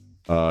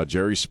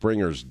 Jerry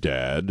Springer's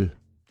dead.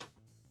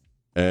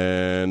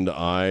 And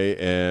I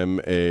am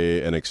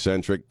an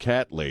eccentric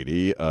cat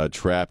lady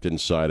trapped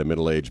inside a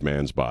middle-aged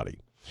man's body.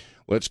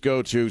 Let's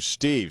go to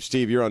Steve.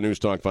 Steve, you're on News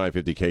Talk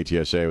 550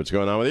 KTSA. What's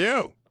going on with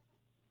you?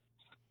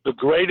 The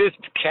greatest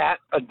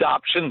cat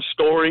adoption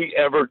story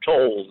ever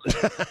told.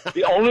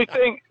 The only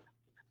thing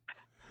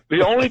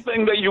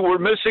that you were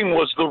missing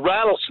was the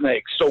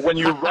rattlesnake. So when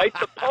you write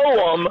the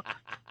poem,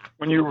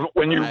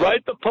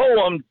 write the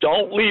poem,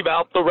 don't leave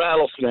out the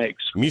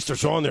rattlesnakes. Mr.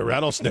 Sean, the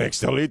rattlesnakes,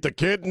 they'll eat the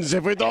kittens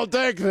if we don't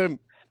take them.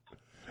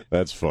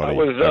 That's funny.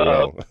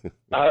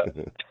 I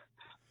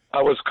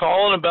was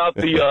calling about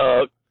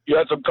the you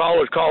had some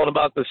callers calling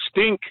about the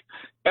stink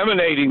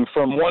emanating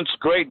from once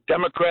great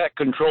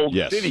Democrat-controlled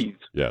cities.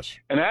 Yes.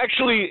 And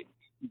actually,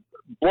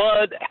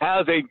 blood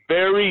has a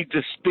very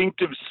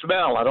distinctive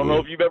smell. I don't know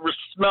if you've ever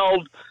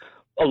smelled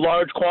a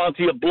large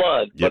quantity of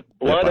blood, but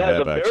blood has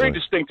a very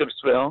distinctive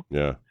smell.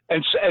 Yeah.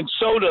 And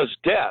so does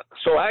death.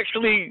 So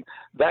actually,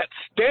 that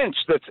stench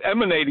that's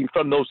emanating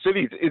from those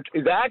cities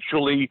is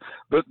actually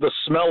the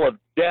smell of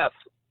death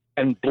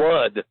and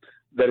blood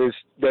that is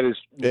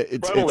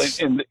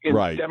prevalent in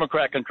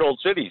Democrat-controlled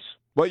cities.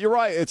 Well, you're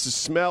right. It's a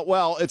smell.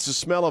 Well, it's a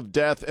smell of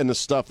death and the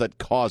stuff that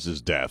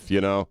causes death.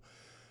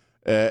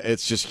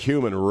 It's just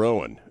human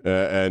ruin.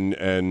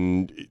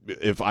 And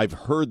if I've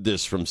heard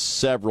this from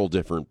several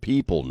different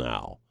people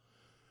now,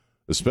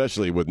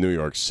 especially with New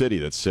York City,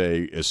 that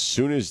say as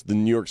soon as the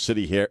New York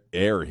City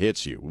air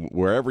hits you,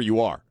 wherever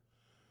you are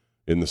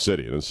in the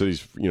city, and the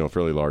city's a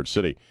fairly large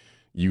city,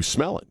 you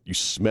smell it. You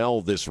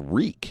smell this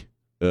reek.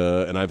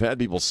 And I've had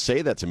people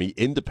say that to me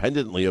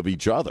independently of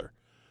each other.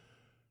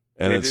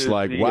 And it's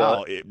like,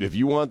 wow, if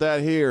you want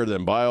that here,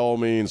 then by all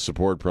means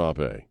support Prop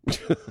A.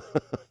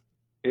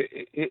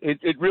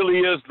 It really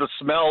is the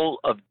smell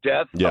of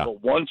death of a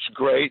once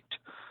great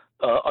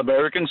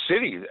American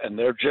city, and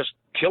they're just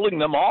killing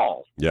them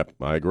all. Yep,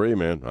 I agree,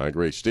 man. I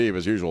agree. Steve,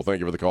 as usual, thank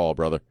you for the call,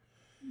 brother.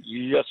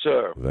 Yes,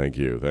 sir. Thank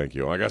you.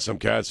 I got some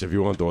cats if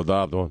you want to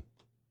adopt one.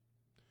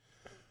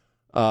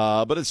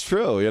 But it's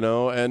true,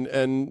 and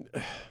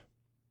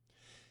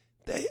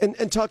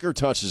And Tucker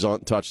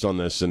touched on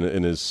this in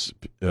his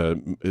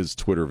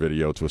Twitter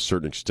video to a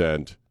certain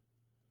extent.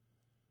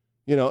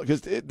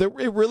 Because it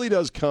really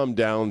does come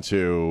down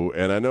to,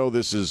 and I know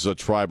this is a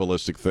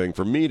tribalistic thing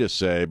for me to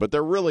say, but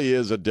there really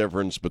is a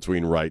difference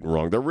between right and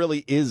wrong. There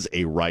really is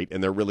a right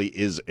and there really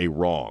is a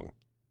wrong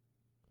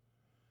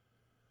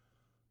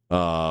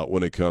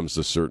when it comes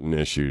to certain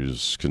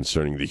issues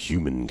concerning the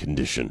human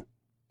condition.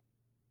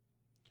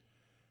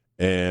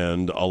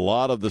 And a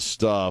lot of the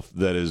stuff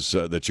that is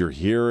that you're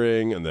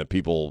hearing and that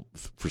people,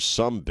 for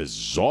some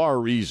bizarre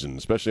reason,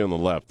 especially on the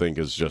left, think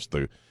is just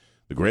the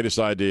greatest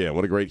idea.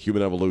 What a great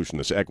human evolution,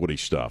 this equity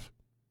stuff.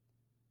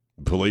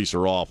 Police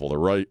are awful.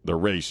 They're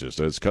racist.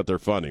 Let's cut their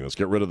funding. Let's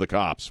get rid of the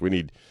cops. We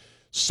need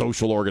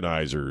social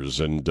organizers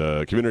and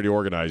community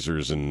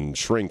organizers and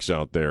shrinks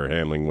out there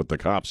handling what the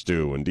cops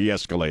do and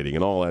de-escalating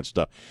and all that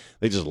stuff.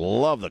 They just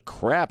love the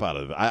crap out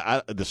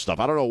of this stuff.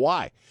 I don't know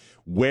why.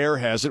 Where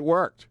has it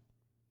worked?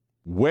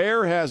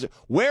 Where has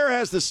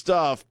the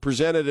stuff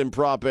presented in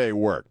Prop A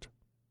worked?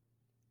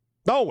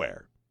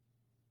 Nowhere.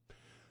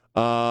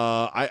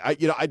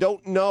 I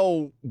don't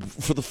know,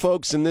 for the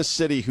folks in this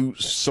city who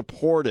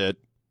support it,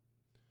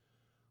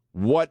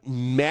 what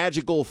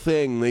magical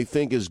thing they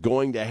think is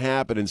going to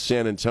happen in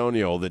San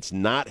Antonio that's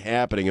not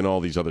happening in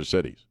all these other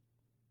cities.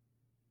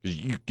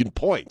 You can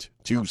point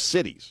to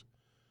cities,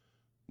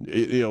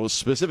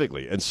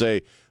 specifically, and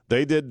say,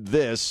 they did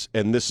this,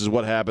 and this is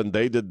what happened.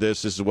 They did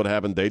this is what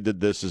happened. They did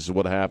this is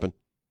what happened.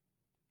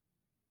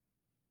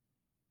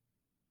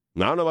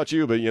 Now, I don't know about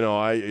you,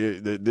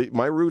 but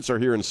my roots are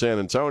here in San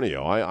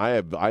Antonio. I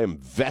am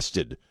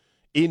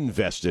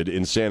invested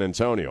in San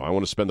Antonio. I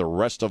want to spend the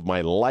rest of my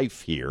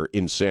life here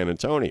in San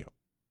Antonio.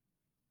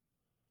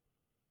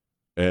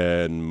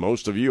 And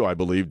most of you, I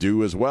believe,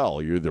 do as well.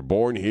 You're either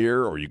born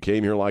here or you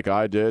came here like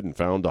I did and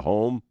found a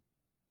home.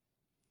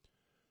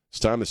 It's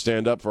time to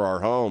stand up for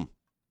our home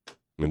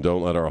and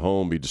don't let our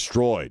home be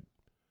destroyed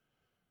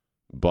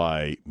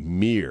by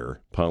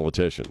mere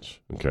politicians.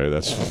 Okay,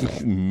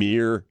 that's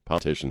mere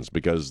politicians,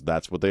 because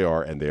that's what they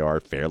are, and they are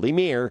fairly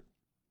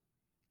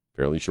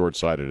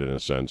short-sighted in a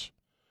sense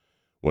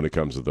when it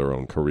comes to their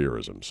own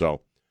careerism.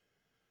 So,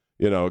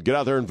 get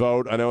out there and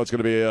vote. I know it's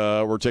going to be,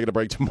 we're taking a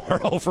break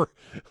tomorrow for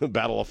the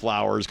Battle of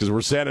Flowers because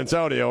we're San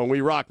Antonio and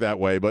we rock that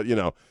way, but,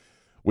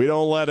 we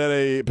don't let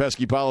any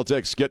pesky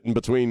politics get in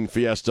between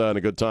Fiesta and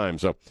a good time.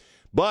 So,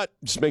 but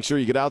just make sure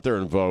you get out there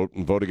and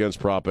vote against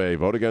Prop A.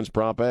 Vote against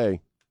Prop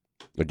A.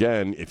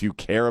 Again, if you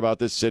care about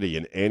this city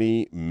in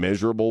any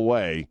measurable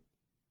way,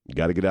 you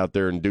got to get out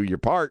there and do your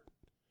part.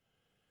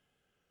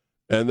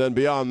 And then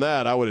beyond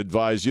that, I would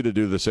advise you to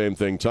do the same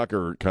thing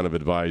Tucker kind of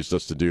advised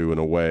us to do in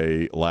a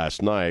way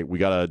last night. We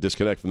got to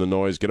disconnect from the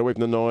noise, get away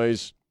from the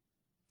noise.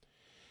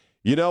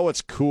 You know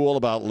what's cool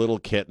about little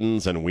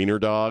kittens and wiener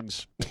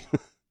dogs?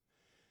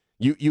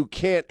 You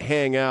can't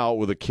hang out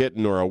with a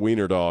kitten or a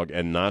wiener dog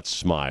and not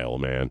smile,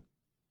 man.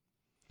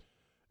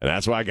 And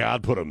that's why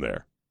God put them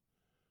there.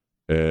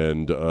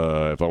 And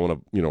if I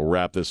want to,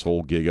 wrap this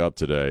whole gig up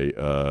today,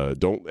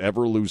 don't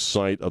ever lose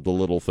sight of the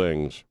little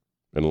things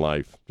in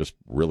life. Just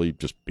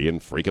being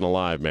freaking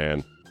alive,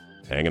 man.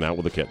 Hanging out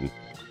with a kitten.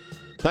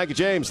 Thank you,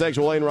 James. Thanks,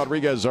 Wayne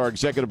Rodriguez, our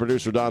executive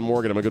producer, Don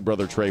Morgan, and my good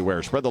brother, Trey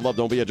Ware. Spread the love.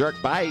 Don't be a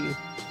jerk. Bye.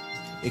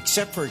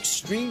 Except for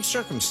extreme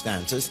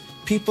circumstances,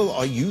 people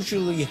are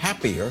usually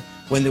happier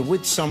when they're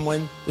with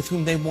someone with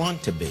whom they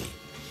want to be.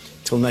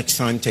 Till next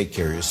time, take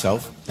care of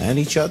yourself and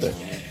each other.